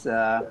instance.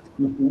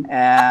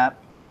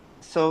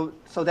 So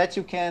that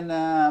you can,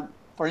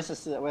 for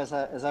instance,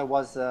 as I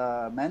was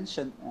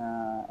mentioned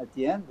at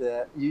the end,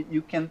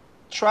 you can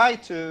try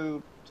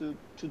to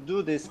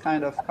do this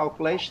kind of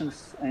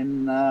calculations.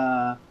 And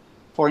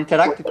for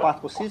interactive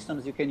particle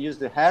systems, you can use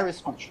the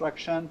Harris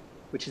construction,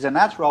 which is a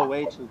natural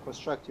way to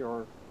construct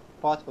your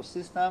particle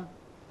system,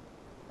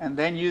 and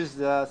then use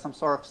some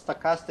sort of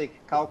stochastic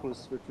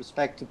calculus with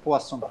respect to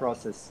Poisson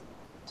process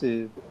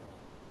to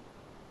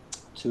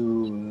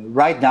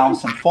write down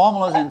some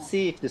formulas and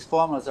see if these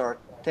formulas are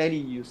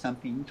telling you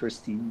something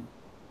interesting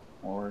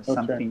or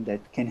something that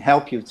can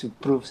help you to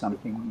prove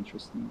something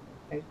interesting.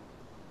 Okay?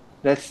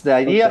 That's the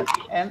idea.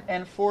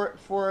 And for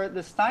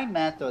the Stein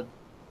method,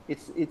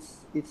 it's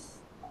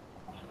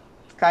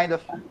kind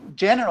of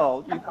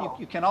general.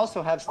 You can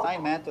also have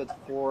Stein method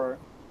for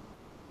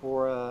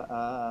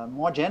a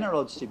more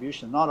general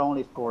distribution, not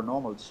only for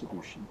normal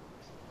distribution.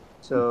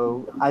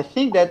 So I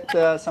think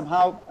that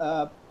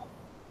somehow,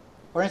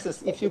 for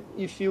instance, if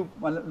you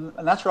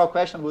a natural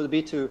question would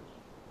be to,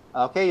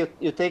 okay,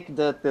 you take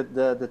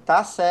the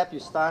task set, you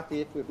start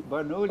it with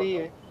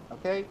Bernoulli,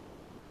 okay,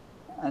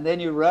 and then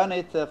you run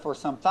it for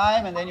some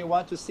time, and then you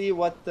want to see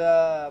what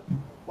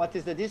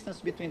is the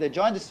distance between the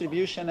joint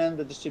distribution and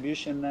the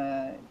distribution,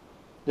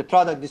 the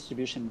product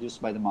distribution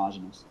induced by the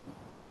marginals.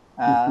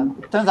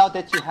 It turns out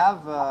that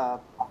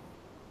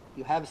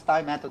you have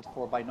Stein method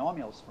for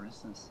binomials, for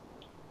instance,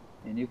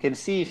 and you can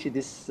see if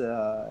this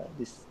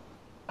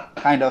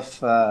kind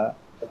of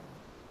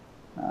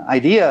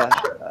idea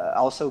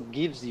also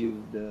gives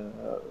you the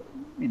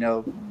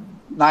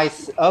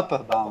nice upper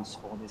bounds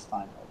for this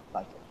kind of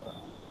type of.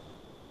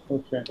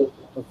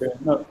 Okay.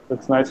 No,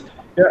 that's nice.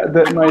 Yeah.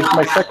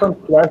 My second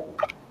question.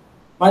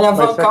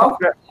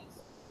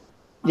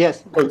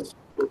 Yes. Oh,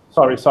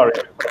 sorry.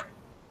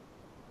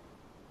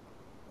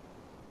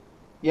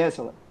 Yes.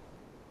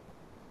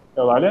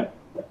 Eulalia?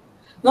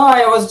 No,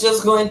 I was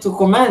just going to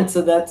comment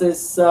that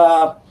is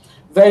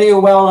very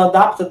well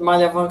adapted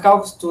Malliavin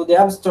calculus to the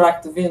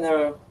abstract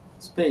Wiener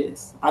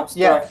space.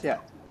 Abstract. Yeah.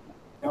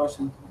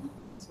 Ocean.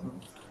 So,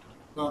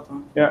 not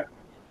one. Yeah.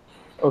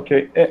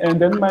 Okay. And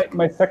then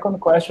my second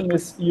question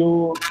is,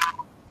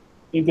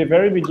 in the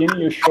very beginning,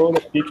 you showed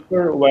a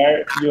picture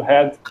where you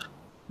had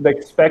the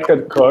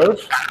expected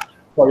curve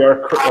for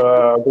your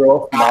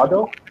growth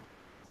model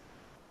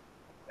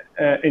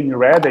in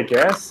red, I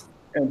guess,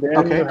 and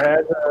then you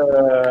had,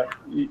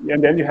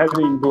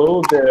 in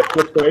blue the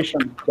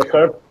fluctuation, the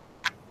curve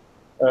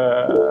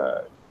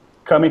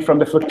coming from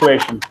the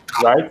fluctuation,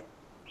 right?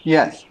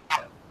 Yes.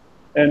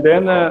 And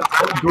then,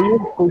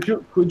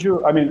 could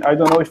you? I mean, I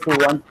don't know if you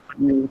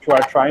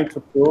are trying to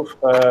prove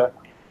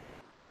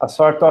a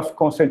sort of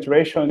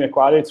concentration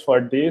inequalities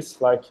for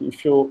this, like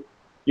if you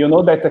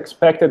know that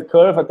expected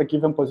curve at a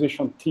given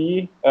position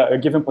t, a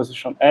given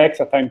position x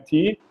at time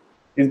t,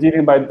 is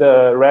given by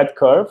the red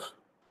curve,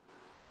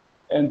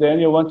 and then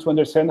you want to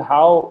understand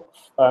how,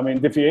 I mean,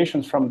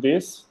 deviations from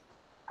this,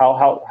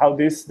 how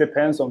this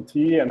depends on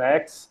t and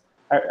x.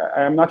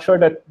 I'm not sure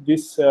that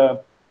this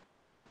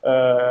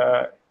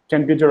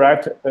can be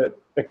derived,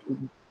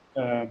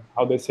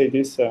 how they say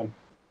this,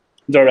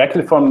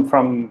 directly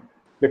from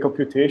the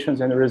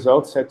computations and the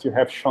results that you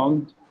have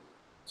shown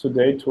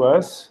today to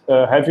us.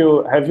 Have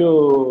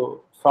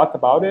you thought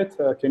about it?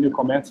 Can you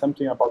comment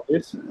something about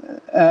this?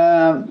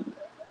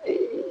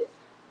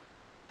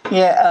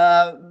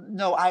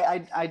 No,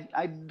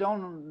 I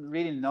don't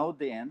really know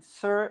the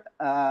answer,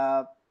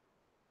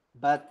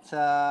 but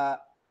I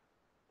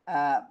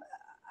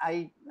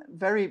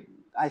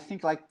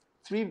think like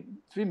three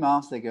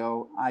months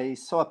ago I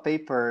saw a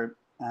paper.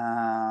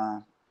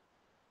 I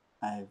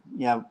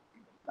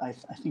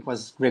think it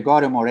was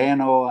Gregorio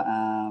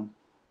Moreno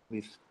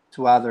with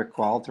two other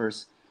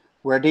co-authors,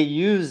 where they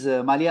use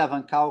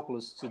Malliavin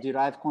calculus to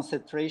derive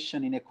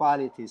concentration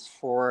inequalities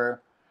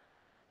for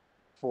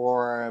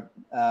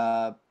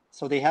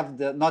so they have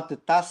not the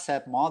task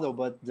set model,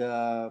 but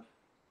the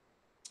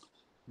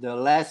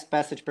last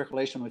passage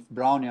percolation with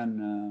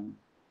Brownian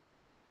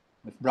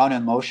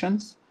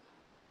motions,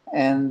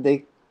 and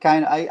they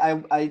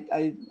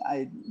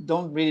I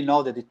don't really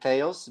know the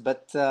details,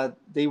 but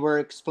they were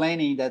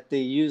explaining that they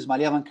use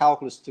Malliavin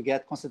calculus to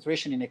get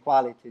concentration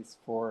inequalities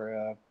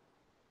for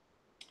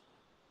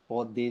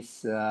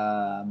this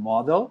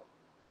model,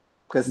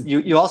 because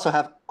you also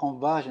have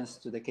convergence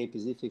to the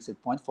KPZ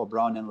fixed point for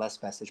Brownian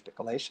last passage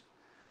percolation.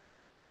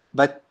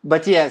 But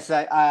yes,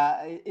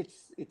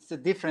 it's a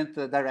different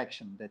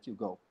direction that you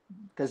go,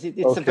 because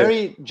it's a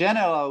very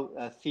general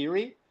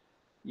theory.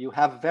 you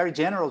have very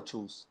general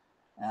tools,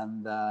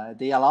 and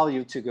they allow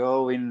you to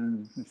go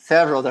in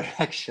several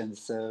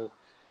directions. So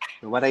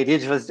what I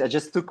did was I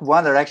just took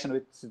one direction,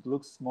 which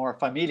looks more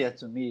familiar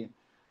to me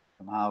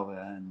somehow.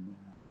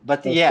 But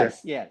okay.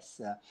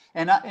 yes,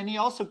 and you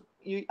also,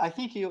 I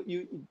think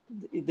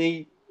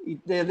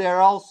there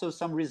are also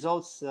some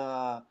results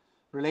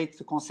related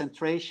to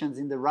concentrations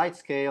in the right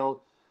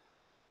scale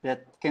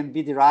that can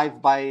be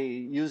derived by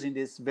using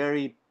this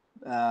very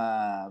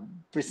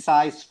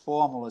precise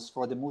formulas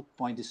for the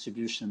moot-point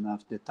distribution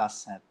of the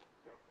task set.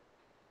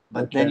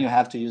 But okay. Then you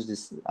have to use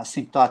this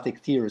asymptotic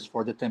theories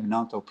for the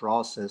terminal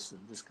process and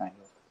this kind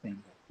of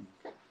thing,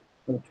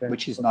 okay.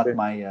 Which is not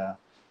my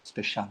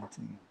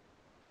specialty.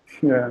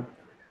 Yeah.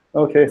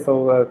 Okay.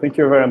 So thank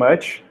you very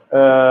much.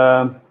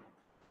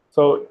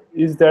 So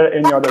is there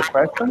any other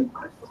question?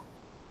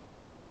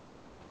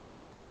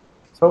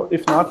 So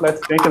if not,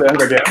 let's thank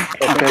Leandro again.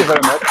 So okay. Thank you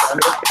very much,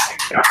 Leandro.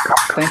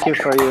 Thank you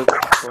for you.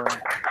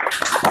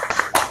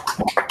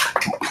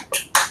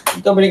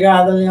 Muito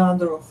obrigado,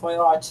 Leandro. Foi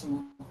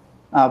ótimo.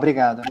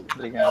 Obrigado.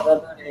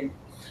 Adorei.